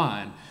and it's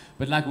fine.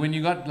 But like when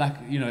you got like,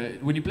 you know,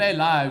 when you play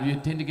live, you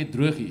tend to get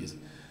drogies.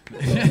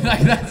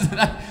 Like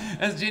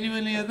that's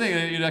genuinely a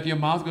thing. Like your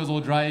mouth goes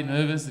all dry,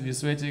 nervous, and you're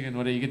sweating and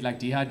whatever. You get like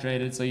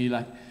dehydrated, so you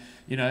like,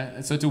 you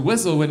know. So to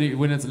whistle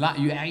when it's live,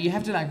 you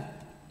have to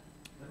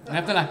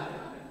like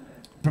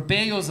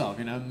prepare yourself,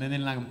 you know, and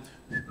then like.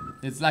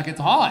 It's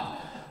hard,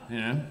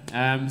 you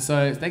know.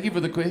 So thank you for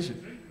the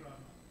question.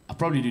 I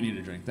probably do need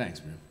a drink.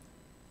 Thanks, bro.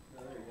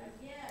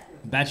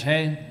 Batch,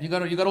 hey, you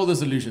got all the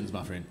solutions,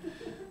 my friend.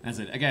 That's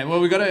it. Okay, well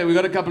we got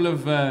a couple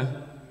of.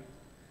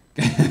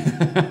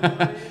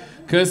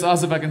 Curse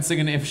asked if I can sing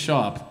an F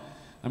sharp.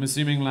 I'm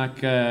assuming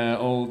like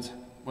old,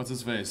 what's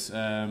his face?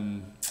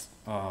 Drawing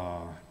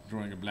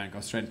a blank.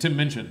 Australian Tim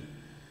Minchin.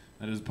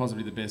 That is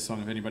possibly the best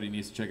song. If anybody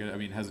needs to check it, I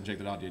mean, hasn't checked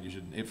it out yet, you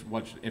should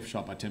watch F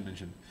sharp by Tim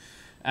Minchin.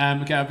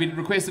 Okay, I've been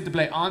requested to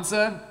play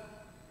Answer.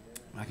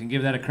 I can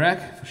give that a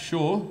crack, for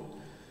sure.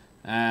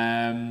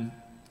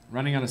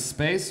 Running Out of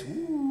Space.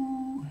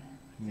 Ooh.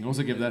 I can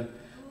also give that,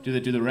 do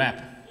the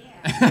rap.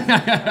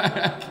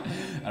 I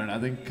don't know, I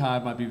think Kai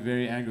might be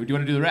very angry. Do you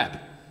want to do the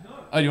rap? No.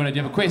 Oh, do you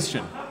have a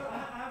question? I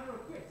have a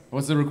request.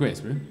 What's the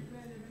request, bro?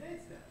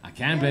 I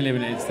can play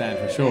Lemonade Stand,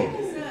 for sure.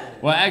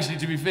 Well, actually,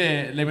 to be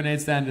fair,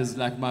 Lemonade Stand is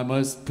like my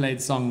most played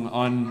song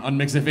on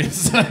MixFM,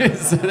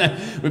 so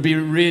that would be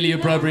really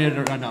appropriate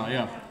right now.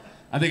 Yeah,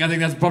 I think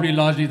that's probably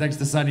largely thanks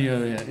to Sunny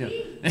over here.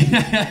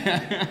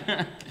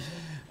 Yeah.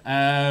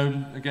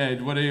 Okay,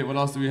 what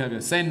else do we have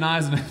here? Say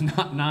Neisner,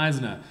 not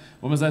Neisner.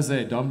 What must I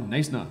say, Dom?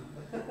 Neisner.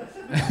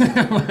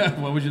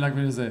 What would you like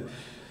me to say?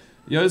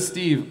 Yo,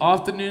 Steve,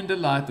 Afternoon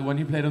Delight, the one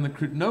you played on the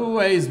cruise. No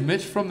ways,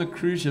 Mitch from the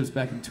cruise ships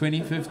back in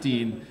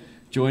 2015,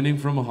 joining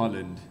from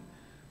Holland.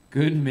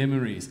 Good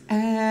memories.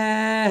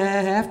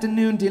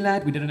 Afternoon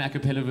Delight. We did an a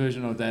cappella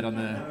version of that on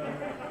the.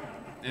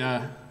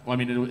 Yeah. Well, I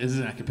mean, it is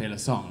an a cappella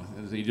song.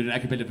 You did an a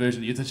cappella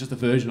version. It's just a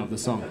version of the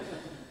song.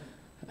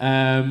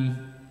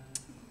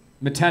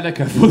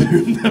 Metallica, for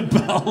whom the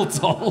bell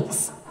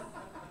tolls.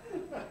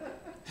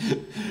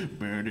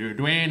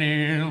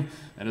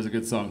 That is a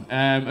good song.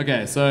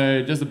 Okay,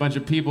 so just a bunch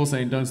of people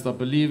saying "Don't stop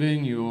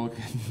believing." You all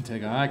can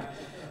take a hike.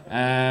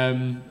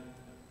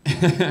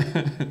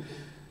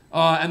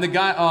 Oh, and the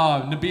guy,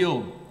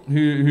 Nabil,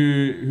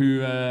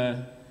 who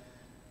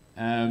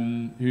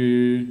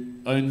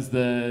owns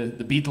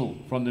the beetle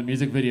from the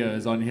music video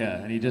is on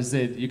here, and he just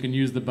said you can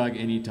use the bug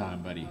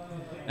anytime, buddy.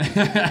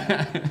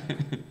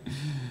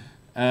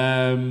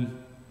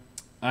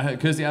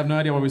 Kirsty, I have no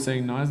idea why we're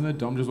saying Neisner.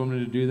 Dom just wanted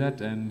to do that,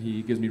 and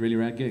he gives me really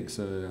rad gigs,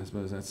 so I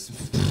suppose that's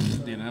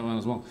one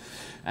as well.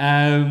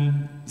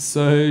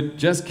 So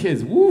just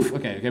kids, woof.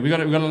 Okay, we got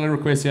a lot of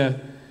requests here.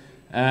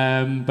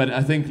 But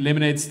I think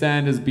Lemonade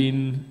Stand has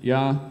been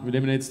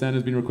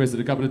requested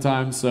a couple of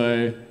times,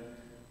 so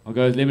I'll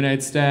go with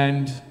Lemonade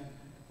Stand,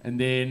 and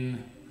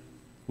then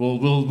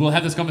we'll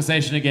have this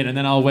conversation again, and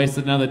then I'll waste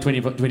another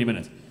 20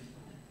 minutes.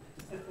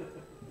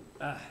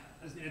 I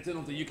just need to turn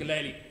off the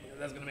ukulele.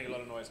 That's going to make a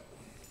lot of noise.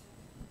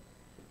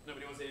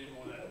 Nobody wants to hear any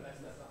more of that.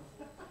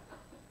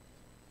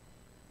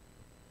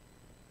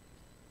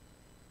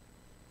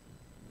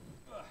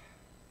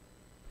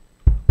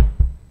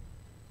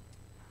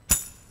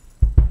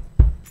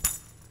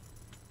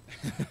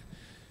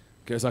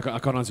 Okay, so I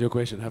can't answer your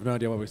question. I have no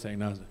idea what we're saying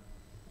now. I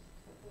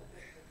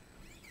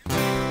don't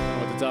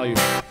know what to tell you.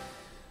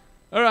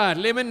 All right,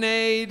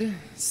 Lemonade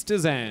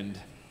Stand.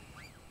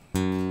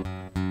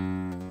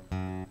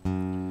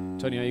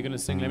 Tony, are you going to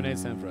sing Lemonade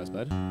Stand for us,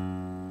 bud? I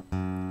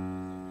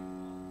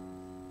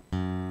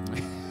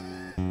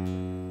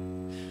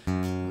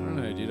don't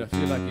know, dude. I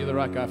feel like you're the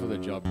right guy for the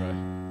job, bro.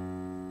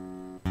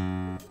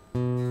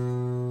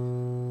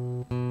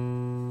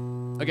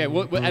 Okay,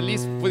 well, at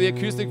least for the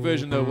acoustic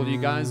version, though, will you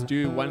guys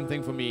do one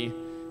thing for me?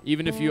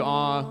 even if you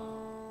are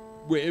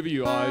wherever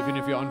you are, even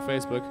if you're on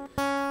Facebook.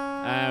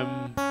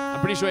 I'm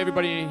pretty sure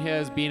everybody here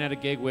has been at a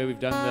gig where we've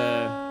done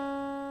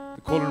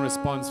the call and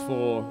response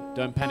for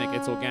Don't Panic,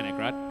 It's Organic,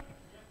 right?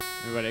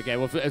 Everybody, okay.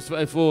 Well,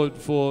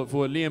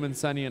 for Liam and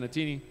Sunny and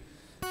Atini,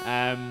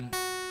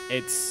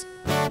 it's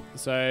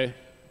so.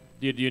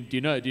 Do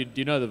you know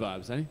the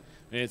vibes, Sunny?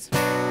 It's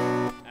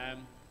how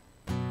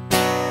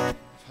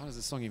does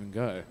this song even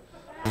go?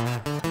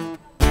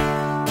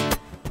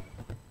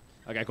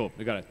 Okay, cool.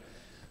 We got it.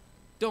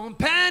 Don't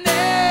panic!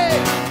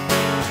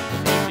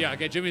 Yeah,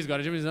 okay, Jimmy's got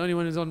it. Jimmy's the only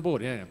one who's on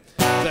board. Yeah.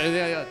 So,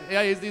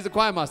 yeah, he's a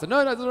choir master.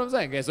 No, that's what I'm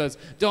saying. Okay, so it's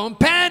don't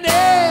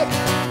panic!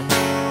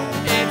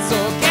 It's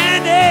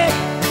organic!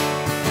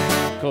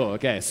 Cool,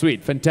 okay,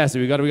 sweet,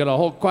 fantastic. We got a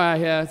whole choir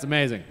here. It's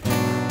amazing.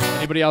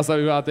 Anybody else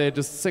out there,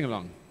 just sing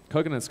along.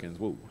 Coconut skins,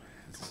 whoa.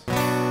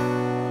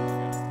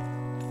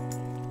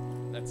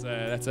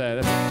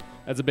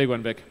 That's a big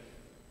one, Vic.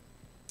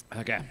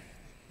 Okay.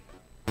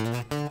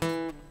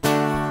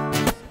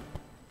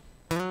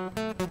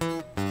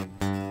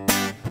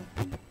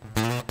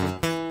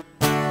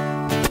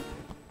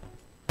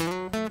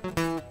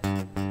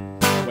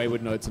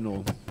 Wayward notes and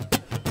all.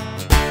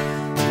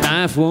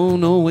 Life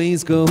won't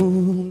always go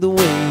the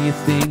way you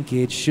think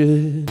it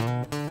should.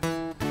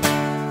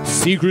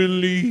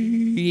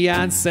 Secretly,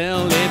 I'd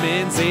sell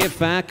lemons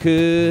if I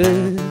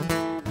could.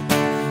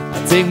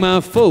 I'd take my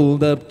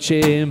fold-up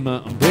chair, my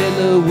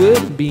umbrella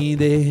wouldn't be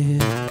there.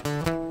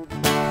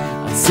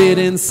 I'd sit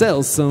and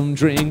sell some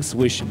drinks,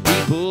 wishing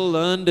people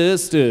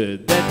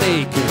understood that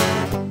they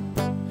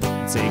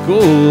could take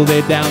all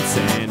their doubts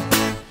and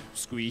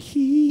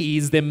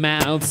squeeze them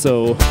out.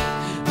 So,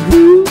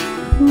 ooh,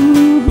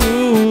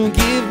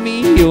 give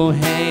me your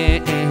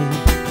hand.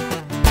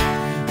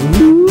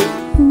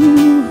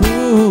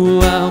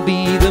 Ooh, I'll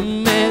be the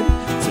man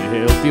to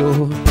help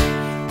your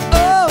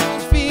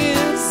old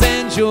fears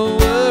and your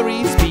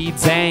worries be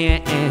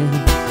damned.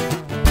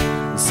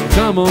 So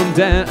come on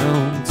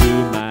down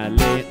to my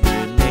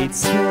lemonade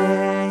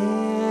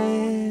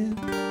stand.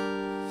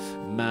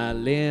 My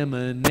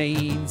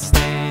lemonade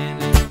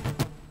stand.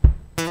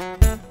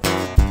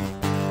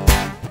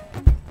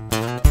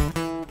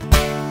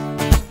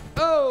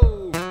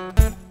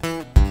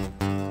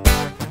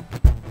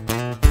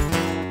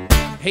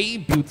 Hey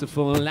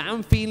beautiful,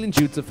 I'm feeling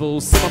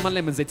dutiful. Some of my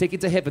lemons, they take you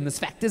to heaven. This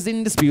fact is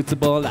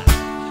indisputable. I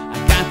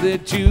got the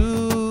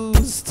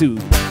juice to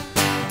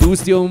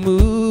boost your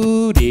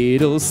mood.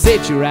 It'll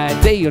set you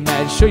right day or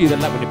night. Show you the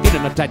love when you're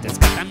feeling uptight. It's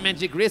got that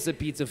magic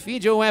recipe to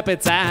feed your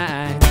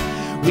appetite.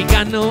 We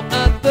got no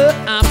other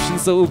option,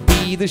 so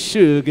be the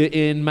sugar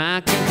in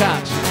my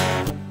concoction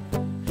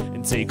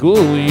and take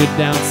all your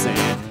doubts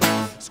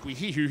and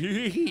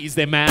squeeze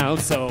them out.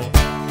 So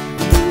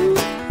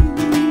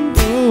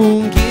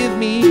give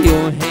me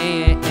your hand.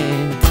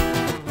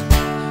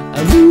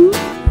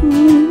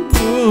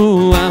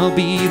 Ooh, I'll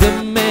be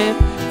the man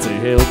to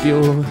help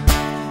your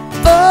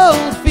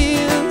old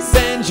fears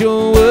and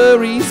your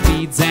worries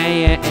be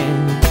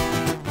damned.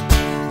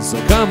 So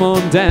come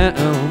on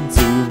down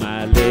to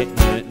my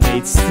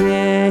lemonade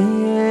stand.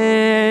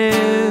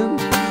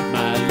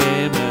 My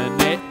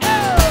lemonade.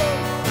 Oh!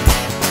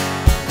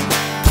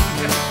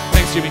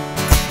 Thanks, Jimmy.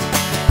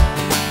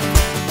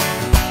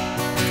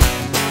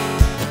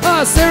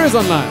 Ah, Sarah's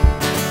online.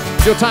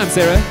 It's your time,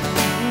 Sarah.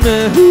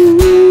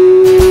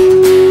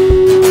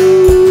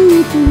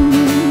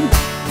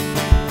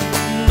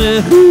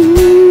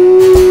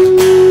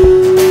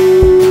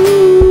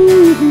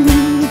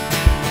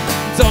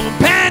 Don't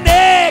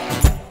panic,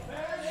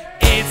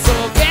 it's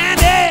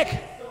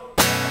organic,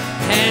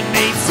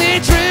 handmade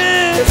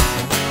citrus,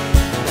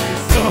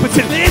 so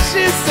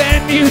delicious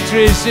and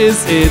nutritious.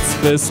 It's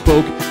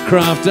bespoke,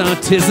 craft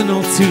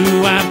artisanal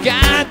too. I've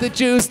got the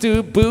juice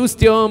to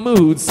boost your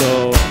mood,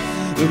 so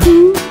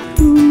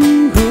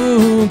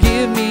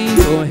give me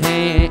your hand.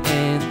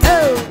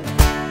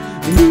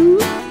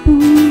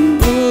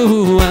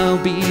 Oh, I'll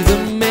be the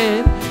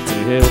man to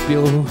help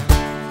your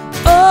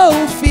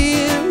old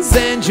fears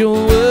and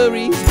your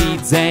worries be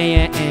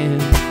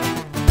damned.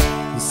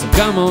 So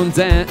come on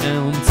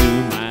down to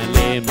my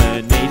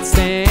lemonade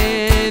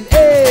stand.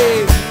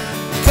 Hey,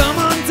 come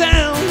on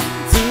down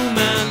to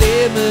my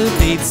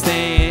lemonade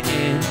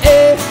stand.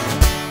 Hey,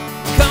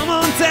 come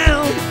on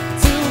down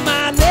to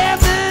my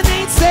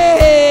lemonade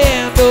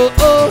stand. Oh,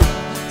 oh,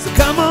 so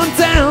come on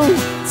down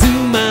to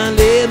my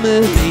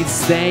lemonade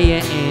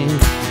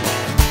stand.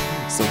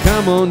 So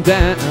come on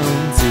down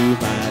to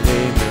my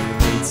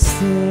lemonade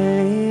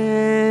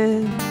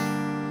stand.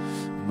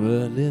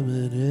 My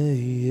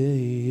lemonade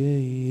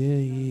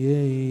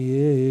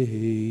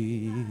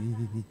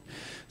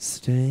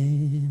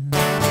stand.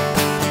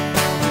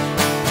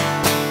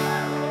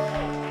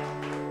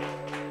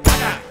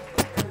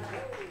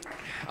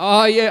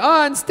 Oh yeah,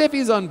 oh, and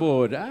Steffi's on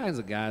board. Ah,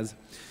 guys.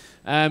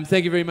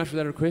 Thank you very much for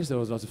that request. That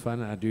was lots of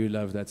fun. I do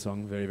love that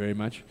song very, very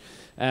much.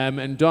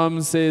 And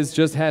Dom says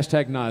just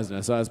hashtag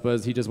Neisner. So I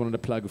suppose he just wanted to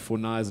plug for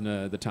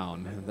Neisner, the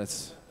town.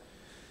 That's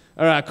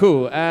all right.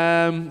 Cool.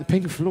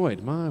 Pink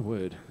Floyd. My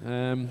word.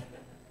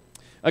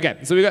 Okay,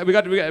 so we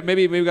got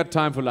maybe we got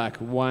time for like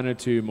one or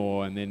two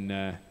more, and then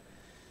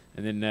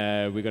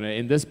we're gonna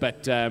end this.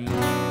 But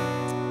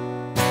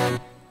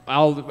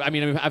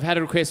I've had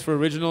a request for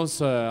originals,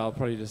 so I'll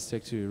probably just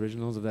stick to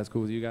originals if that's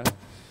cool with you guys,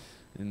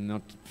 and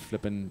not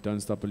flipping Don't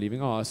Stop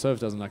Believing. Oh, Soph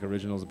doesn't like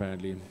originals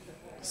apparently.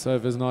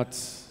 Soph is not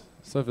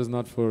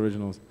for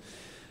originals.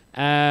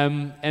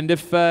 And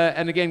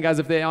again, guys,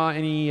 if there are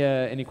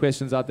any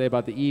questions out there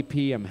about the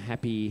EP, I'm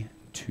happy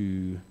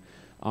to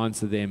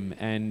answer them.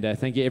 And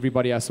thank you,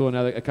 everybody. I saw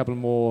a couple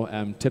more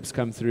tips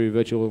come through,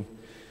 virtual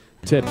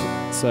tips.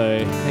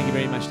 So thank you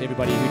very much to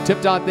everybody who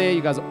tipped out there.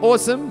 You guys are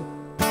awesome.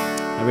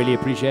 I really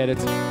appreciate it.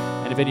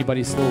 And if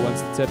anybody still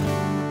wants to tip,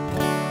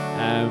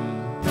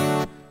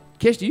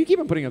 Kesh, do you keep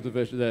on putting up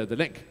the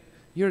link?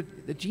 You're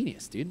a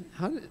genius, dude.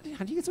 How do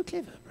you get so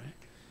clever, bro?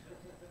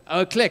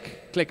 Oh,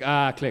 click.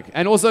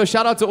 And also,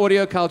 shout out to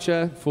Audio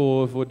Culture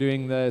for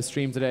doing the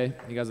stream today.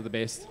 You guys are the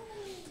best.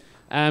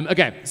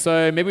 Okay,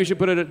 so maybe we should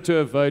put it to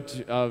a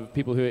vote of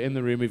people who are in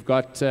the room. We've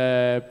got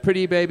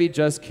Pretty Baby,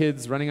 Just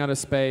Kids, Running Out of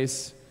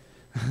Space.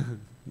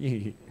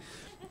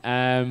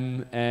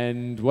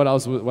 And what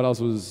else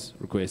was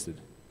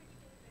requested?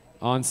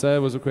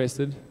 Answer was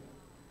requested.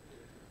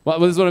 Well,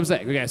 this is what I'm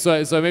saying. Okay,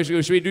 so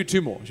maybe should we do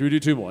two more? Should we do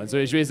two more? And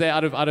so should we say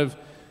out of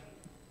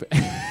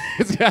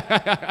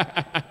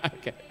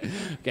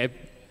Okay.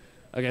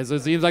 So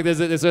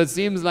it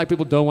seems like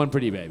people don't want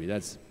Pretty Baby.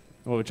 That's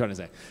what we're trying to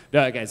say.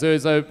 No, okay. So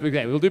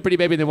okay, we'll do Pretty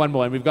Baby and then one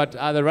more, and we've got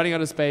either Running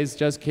Out of Space,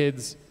 Just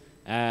Kids.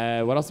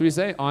 What else do we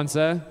say?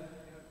 Answer.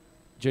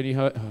 Journey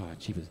Home. Oh,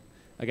 jeepers.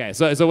 Okay.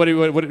 So what do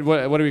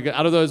we got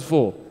out of those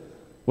four?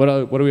 What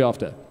are we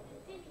after?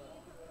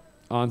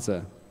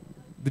 Answer.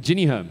 The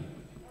Ginny Home.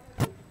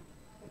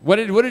 What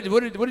did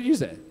you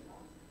say?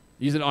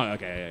 You said, oh,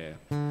 okay,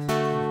 yeah.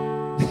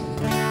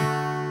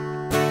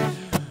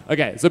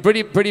 Okay, so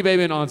pretty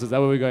baby and answers. That's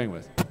what we're going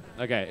with.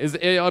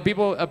 Okay, are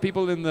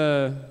people in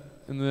the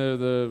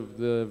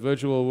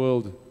virtual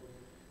world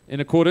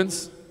in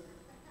accordance?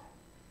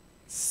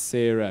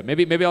 Sarah,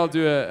 maybe I'll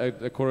do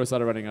a chorus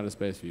out of Running Out of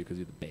Space for you because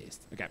you're the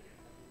best. Okay.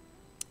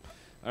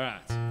 All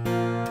right.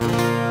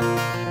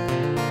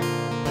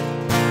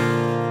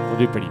 We'll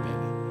do Pretty Baby.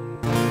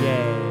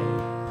 Yay.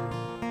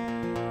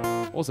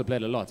 Also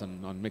played a lot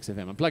on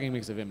MixFM. I'm plugging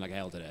MixFM like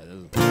hell today.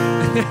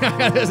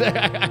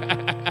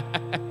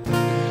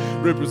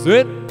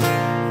 Represent.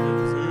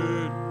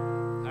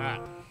 All right.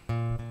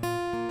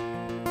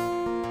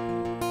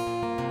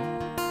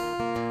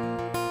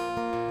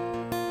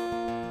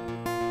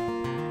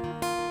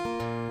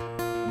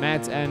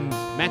 Matt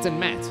and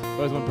Matt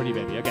both want Pretty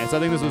Baby. Okay, so I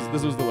think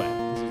this was the way.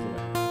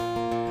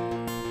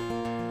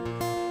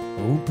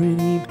 Oh,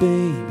 pretty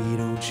baby,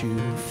 don't you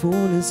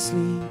fall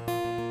asleep.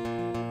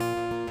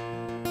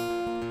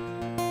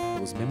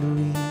 Those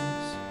memories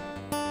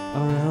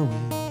are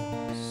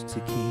ours to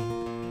keep.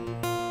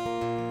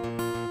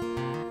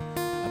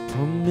 I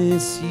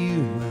promise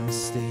you I'll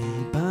stay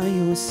by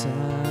your side.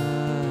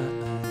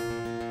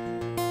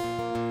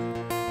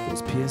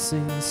 Those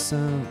piercing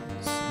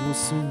sounds will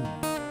soon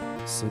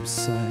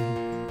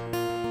subside.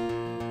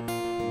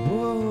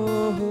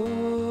 Whoa, whoa.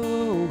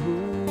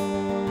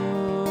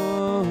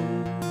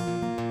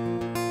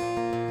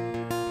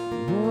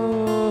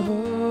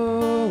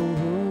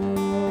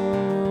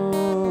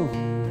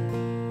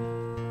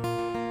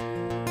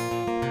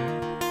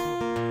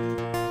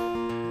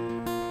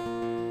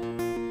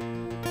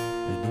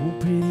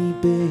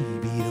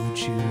 Baby, don't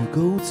you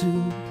go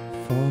too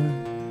far.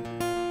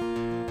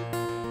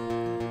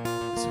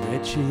 This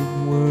wretched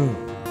world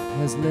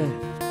has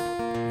left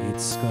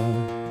its scar.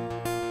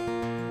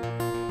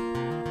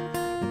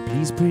 And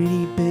please,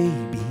 pretty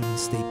baby,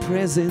 stay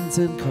present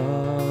and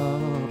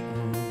calm.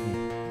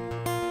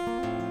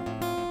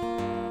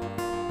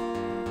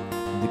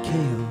 The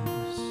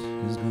chaos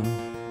is gone.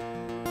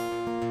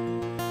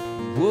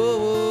 Whoa,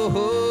 whoa,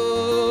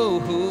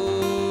 whoa.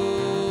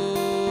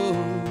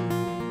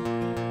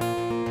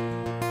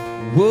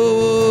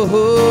 Whoa,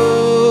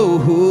 whoa,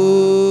 whoa.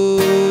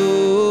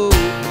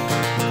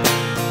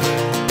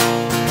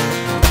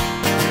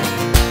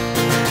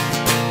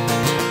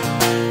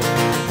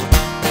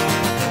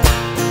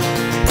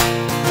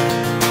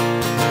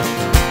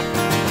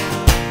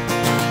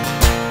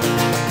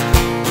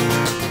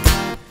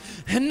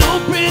 And oh,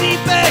 pretty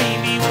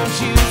baby, won't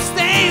you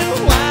stay a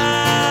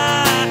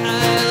while?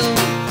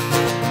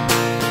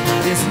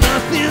 There's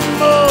nothing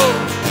more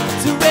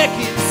to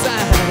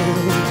reconcile.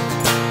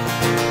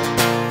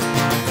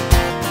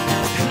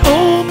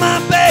 Oh, my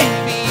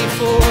baby,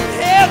 for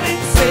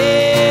heaven's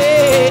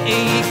sake,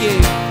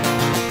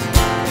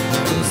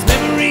 those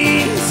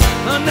memories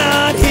are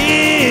not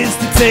his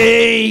to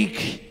take.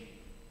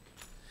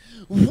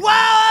 Whoa!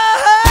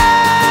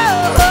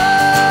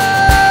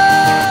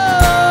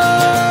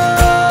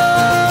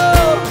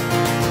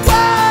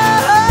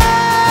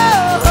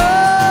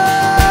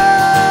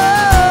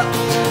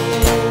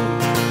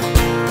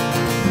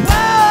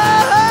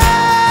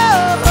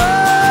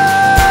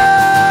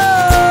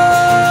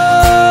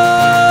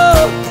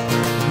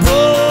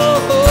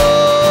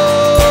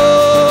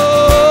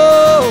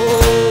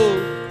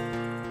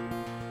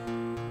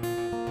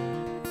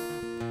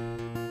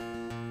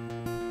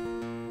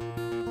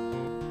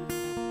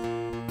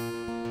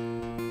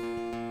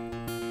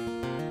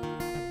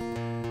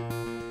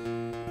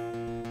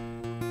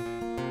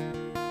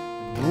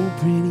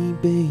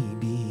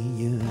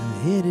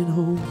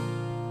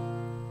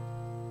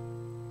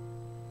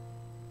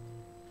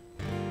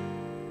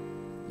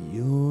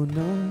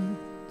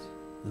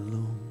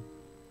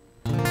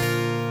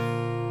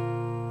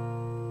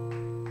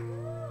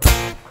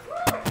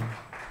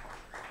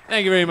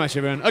 Thank you very much,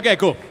 everyone. Okay,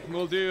 cool.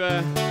 We'll do,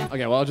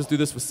 okay, well, I'll just do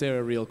this for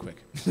Sarah real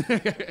quick.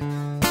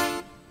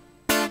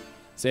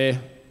 Sarah,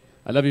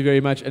 I love you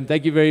very much, and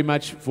thank you very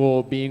much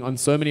for being on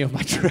so many of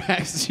my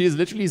tracks. She's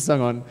literally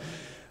sung on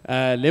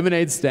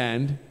Lemonade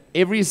Stand,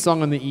 every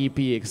song on the EP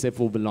except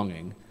for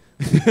Belonging.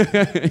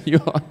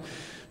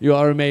 You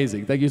are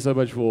amazing. Thank you so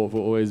much for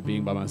always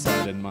being by my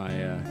side and my...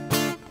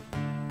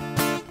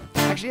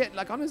 Actually,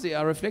 like, honestly,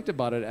 I reflect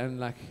about it, and,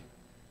 like,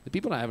 the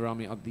people I have around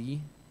me are the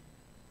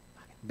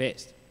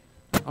best.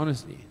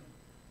 Honestly.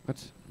 Got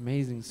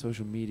amazing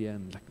social media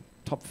and, like,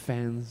 top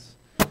fans.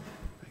 I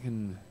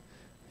can...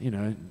 You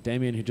know,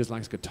 Damien, who just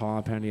likes guitar,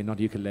 apparently, and not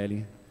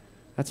ukulele.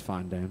 That's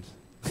fine, Dams.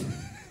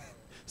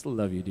 Still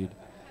love you, dude.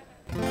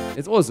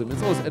 It's awesome.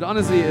 It's awesome. It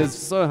honestly is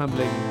so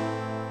humbling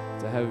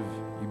to have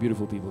you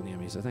beautiful people near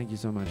me. So thank you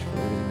so much for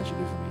everything that you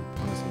do for me.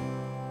 Honestly,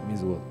 it means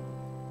the world.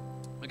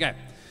 Okay,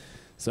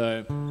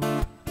 so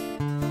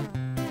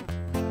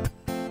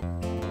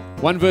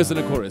one verse and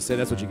a chorus. Say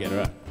that's what you get, all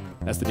right?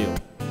 That's the deal.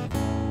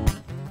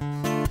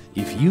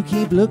 If you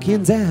keep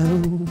looking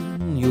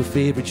down, your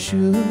favorite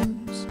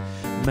shoes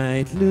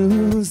might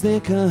lose their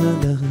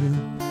color.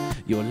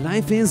 Your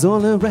life is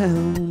all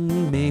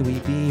around. May we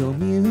be your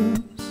muse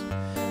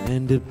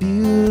and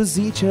abuse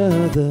each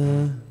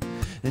other.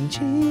 And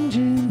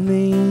changing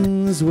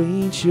names,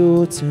 wait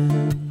your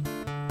turn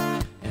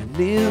and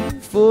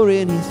live for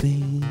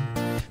anything.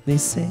 They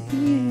say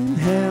in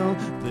hell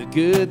the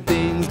good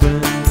things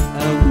burn.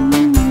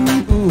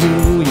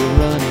 Ooh, you're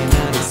running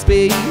out of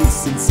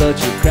space in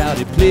such a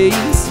crowded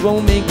place.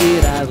 Won't make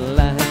it out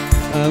alive.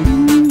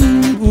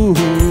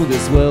 Ooh,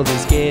 this world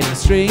is getting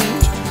strange.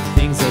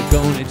 Things are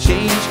gonna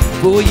change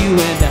for you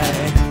and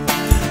I.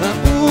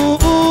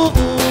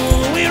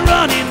 We're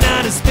running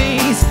out of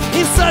space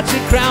in such a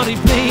crowded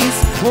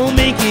place. Won't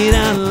make it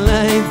out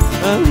alive.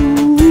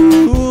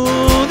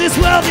 This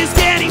world is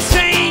getting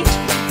strange.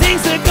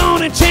 Things are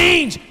gonna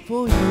change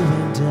for you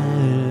and I.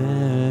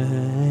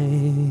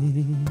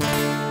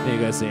 There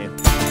you go, see it.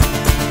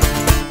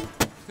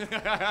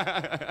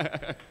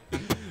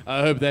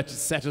 I hope that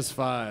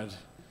satisfied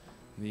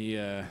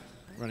the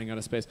running out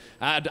of space.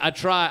 I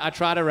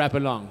try to rap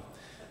along.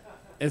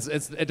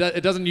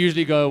 It doesn't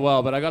usually go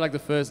well, but I got like the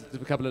first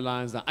couple of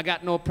lines down. I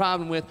got no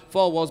problem with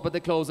four walls, but they're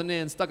closing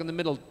in. Stuck in the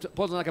middle,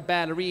 posing like a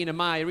ballerina.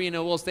 My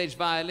arena, wall stage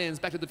violins.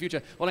 Back to the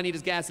future. All I need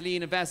is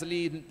gasoline and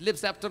Vaseline.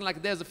 Lips up, talking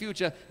like there's a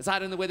future. It's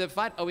hiding in the way they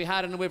fight. Are we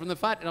hiding away from the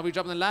fight? And are we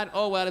dropping the line?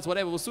 Oh well, it's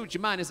whatever. We'll suit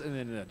your mind. And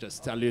then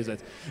I'll lose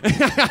it.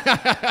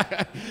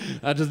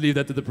 I'll just leave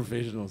that to the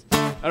professionals.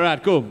 All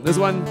right, cool. This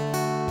one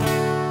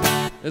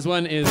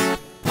is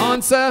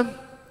Answer,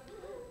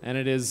 and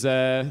it is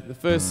the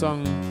first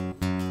song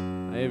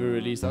I ever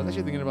released. I was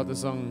actually thinking about this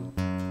song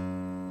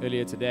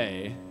earlier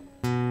today.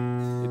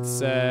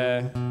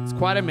 It's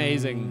quite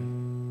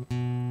amazing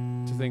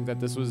to think that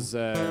this was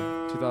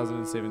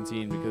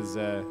 2017 because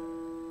I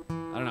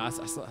don't know. I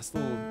still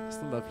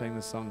love playing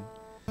this song.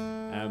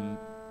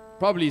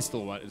 Probably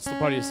still my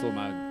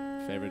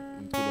favorite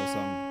Umculo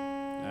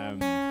song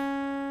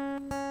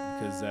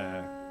because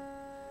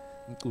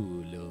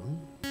Umculo,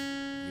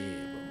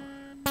 yeah.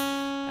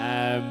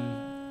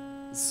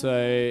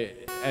 So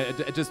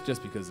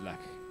just because, like,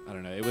 I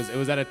don't know, it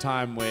was at a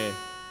time where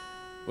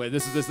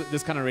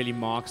this kind of really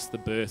marks the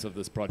birth of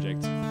this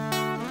project,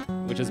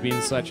 which has been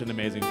such an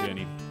amazing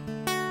journey.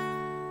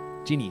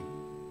 Genie,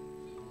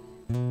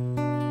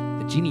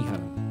 the genie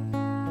home.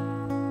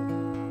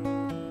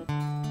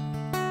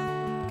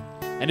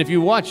 And if you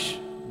watch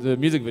the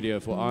music video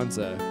for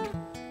Answer,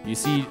 you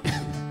see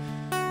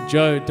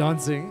Joe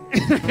dancing.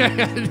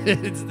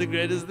 It's the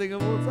greatest thing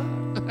of all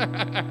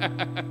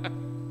time.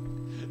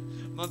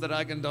 Not that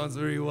I can dance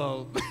very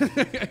well, but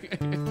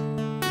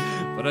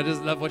I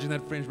just love watching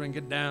that Frenchman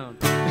get down.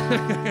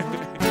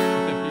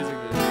 That music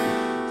video.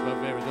 It's my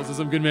favorite. Those are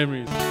some good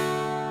memories.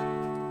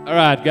 All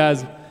right,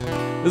 guys.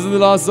 This is the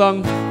last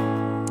song.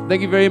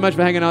 Thank you very much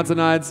for hanging out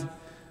tonight.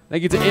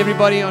 Thank you to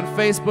everybody on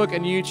Facebook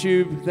and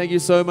YouTube. Thank you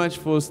so much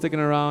for sticking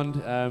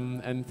around.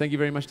 And thank you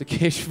very much to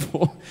Kesh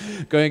for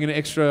going an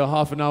extra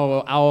half an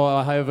hour,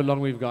 however long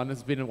we've gone.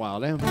 It's been a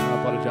while, eh?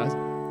 I apologize.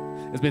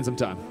 It's been some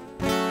time.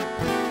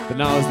 But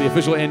now is the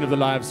official end of the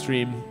live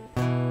stream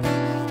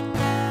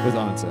with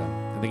Answer.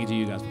 And thank you to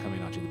you guys for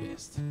coming out. You're the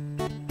best.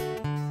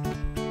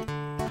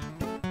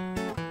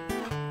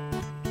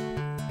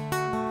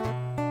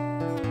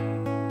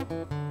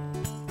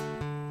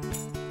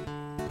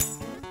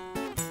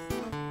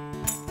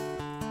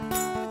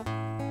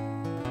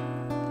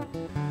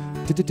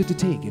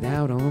 Take it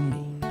out on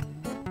me,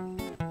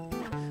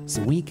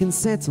 so we can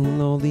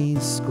settle all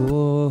these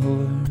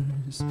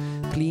scores.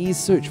 Please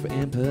search for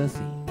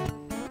empathy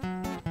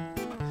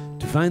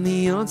to find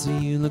the answer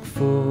you look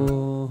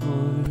for,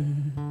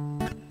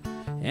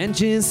 and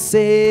just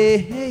say,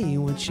 hey,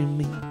 what you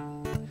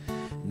mean?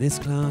 This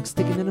clock's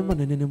ticking and I'm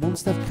running and it won't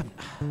stop coming.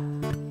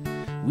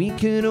 We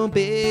could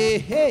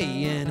obey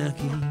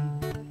anarchy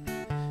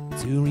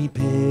to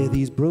repair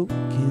these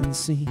broken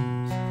scenes.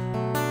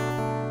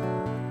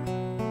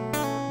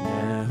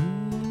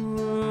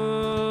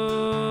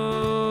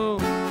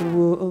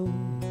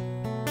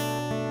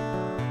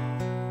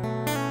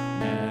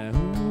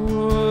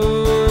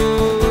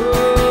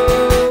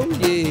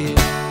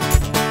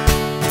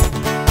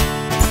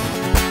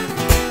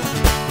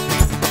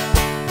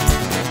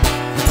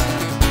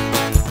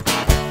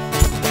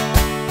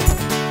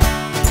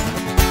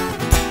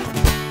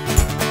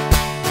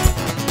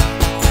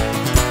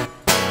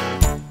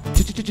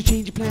 to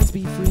change your plans,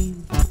 be free.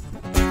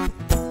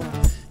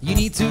 You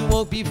need to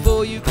walk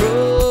before you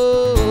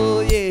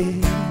grow, yeah.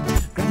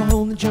 Grab a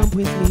hold and jump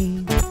with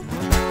me.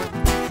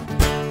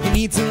 You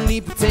need to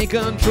leap and take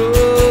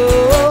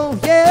control,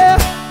 yeah.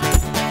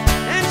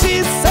 And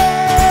she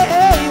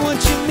say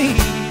what you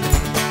need.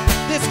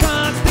 This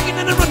car's thinking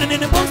and running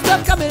and it won't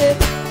stop coming in.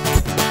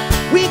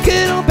 We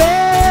could obey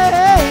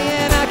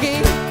and I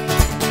came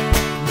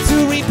to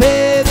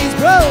repair these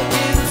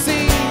broken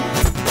scenes.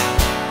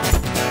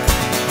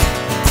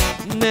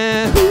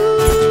 Now,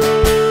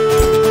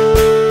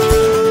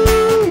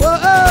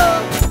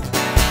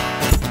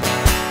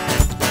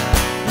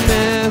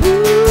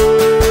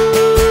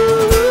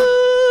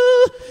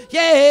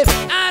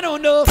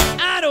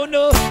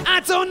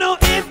 I don't know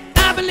if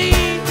I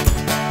believe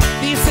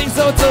these things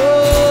so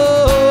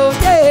told,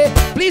 yeah.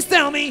 Please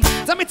tell me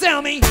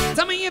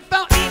if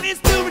our aim is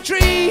to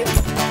retrieve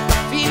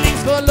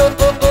feelings for love,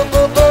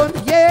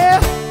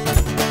 yeah.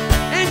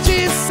 And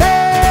just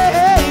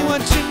say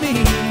what you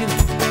mean.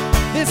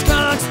 This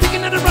clock's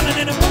ticking and running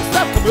and it won't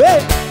stop.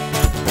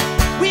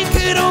 We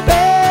could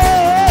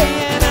obey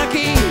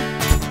anarchy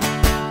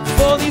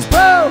for these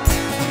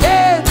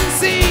broken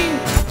scenes.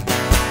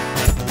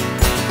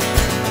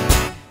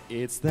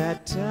 It's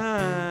that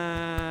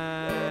time.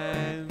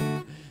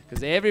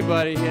 Because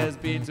everybody has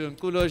been to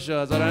Umculo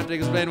shows. I don't have to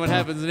explain what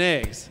happens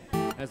next.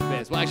 That's the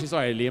best. Well, actually,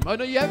 sorry, Liam. Oh,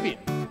 no, you have been.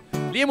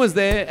 Liam was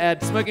there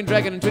at Smoking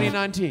Dragon in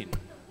 2019.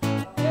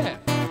 Yeah.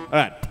 All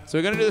right. So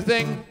we're going to do the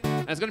thing.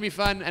 And it's going to be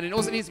fun. And it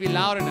also needs to be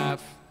loud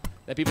enough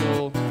that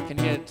people can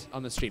hear it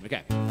on the stream.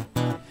 Okay.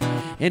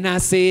 And I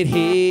said,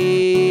 hey,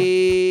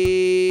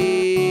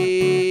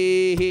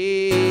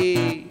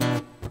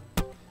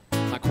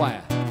 my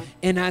choir.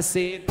 And I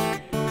said,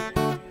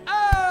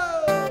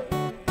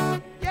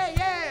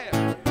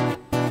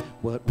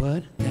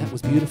 what? That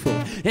was beautiful.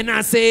 And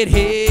I said,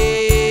 hey,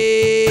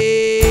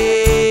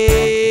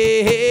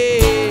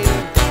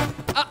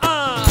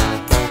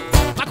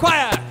 my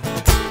choir.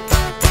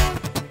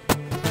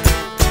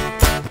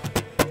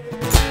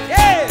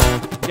 Yeah.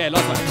 Okay,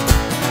 last one.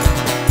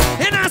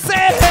 And I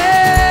said, hey,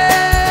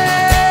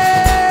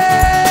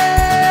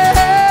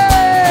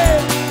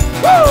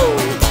 woo.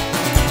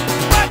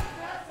 What?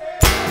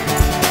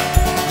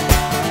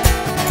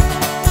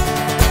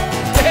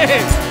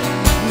 Hey.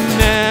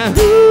 Now.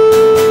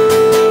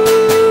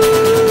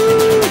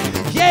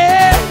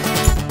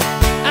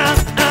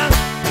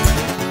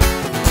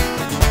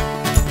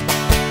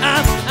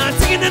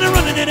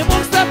 And it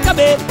won't stop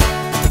coming.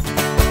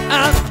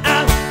 I'm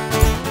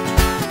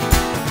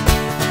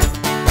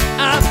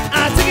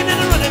singing and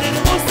running and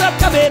it won't stop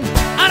coming.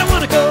 I don't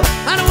wanna go.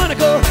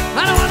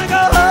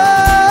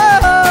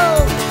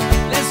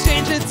 Let's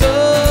change the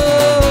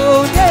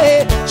tone,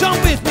 yeah. Jump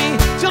with me,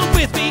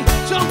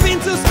 jump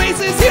into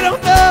spaces you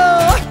don't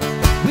know.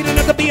 We don't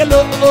have to be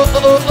alone,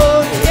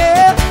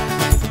 yeah.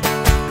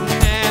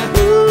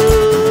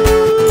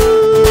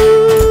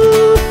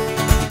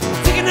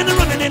 Singing and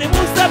running and it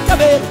won't stop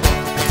coming.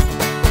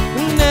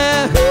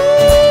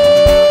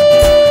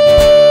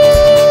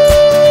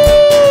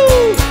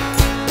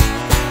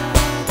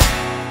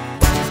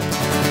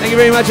 Thank you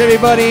very much,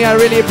 everybody. I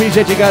really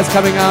appreciate you guys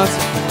coming out.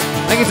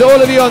 Thank you to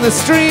all of you on the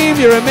stream.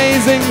 You're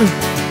amazing.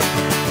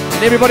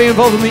 And everybody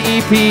involved in the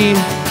EP,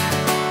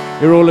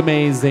 you're all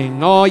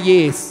amazing. Oh,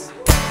 yes.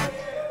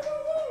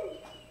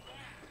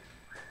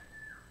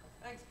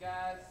 Thanks,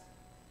 guys.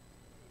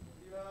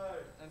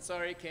 And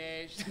sorry,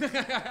 Cash. I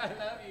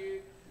love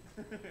you.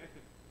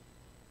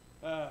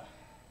 All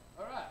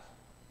right.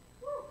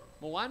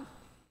 More one?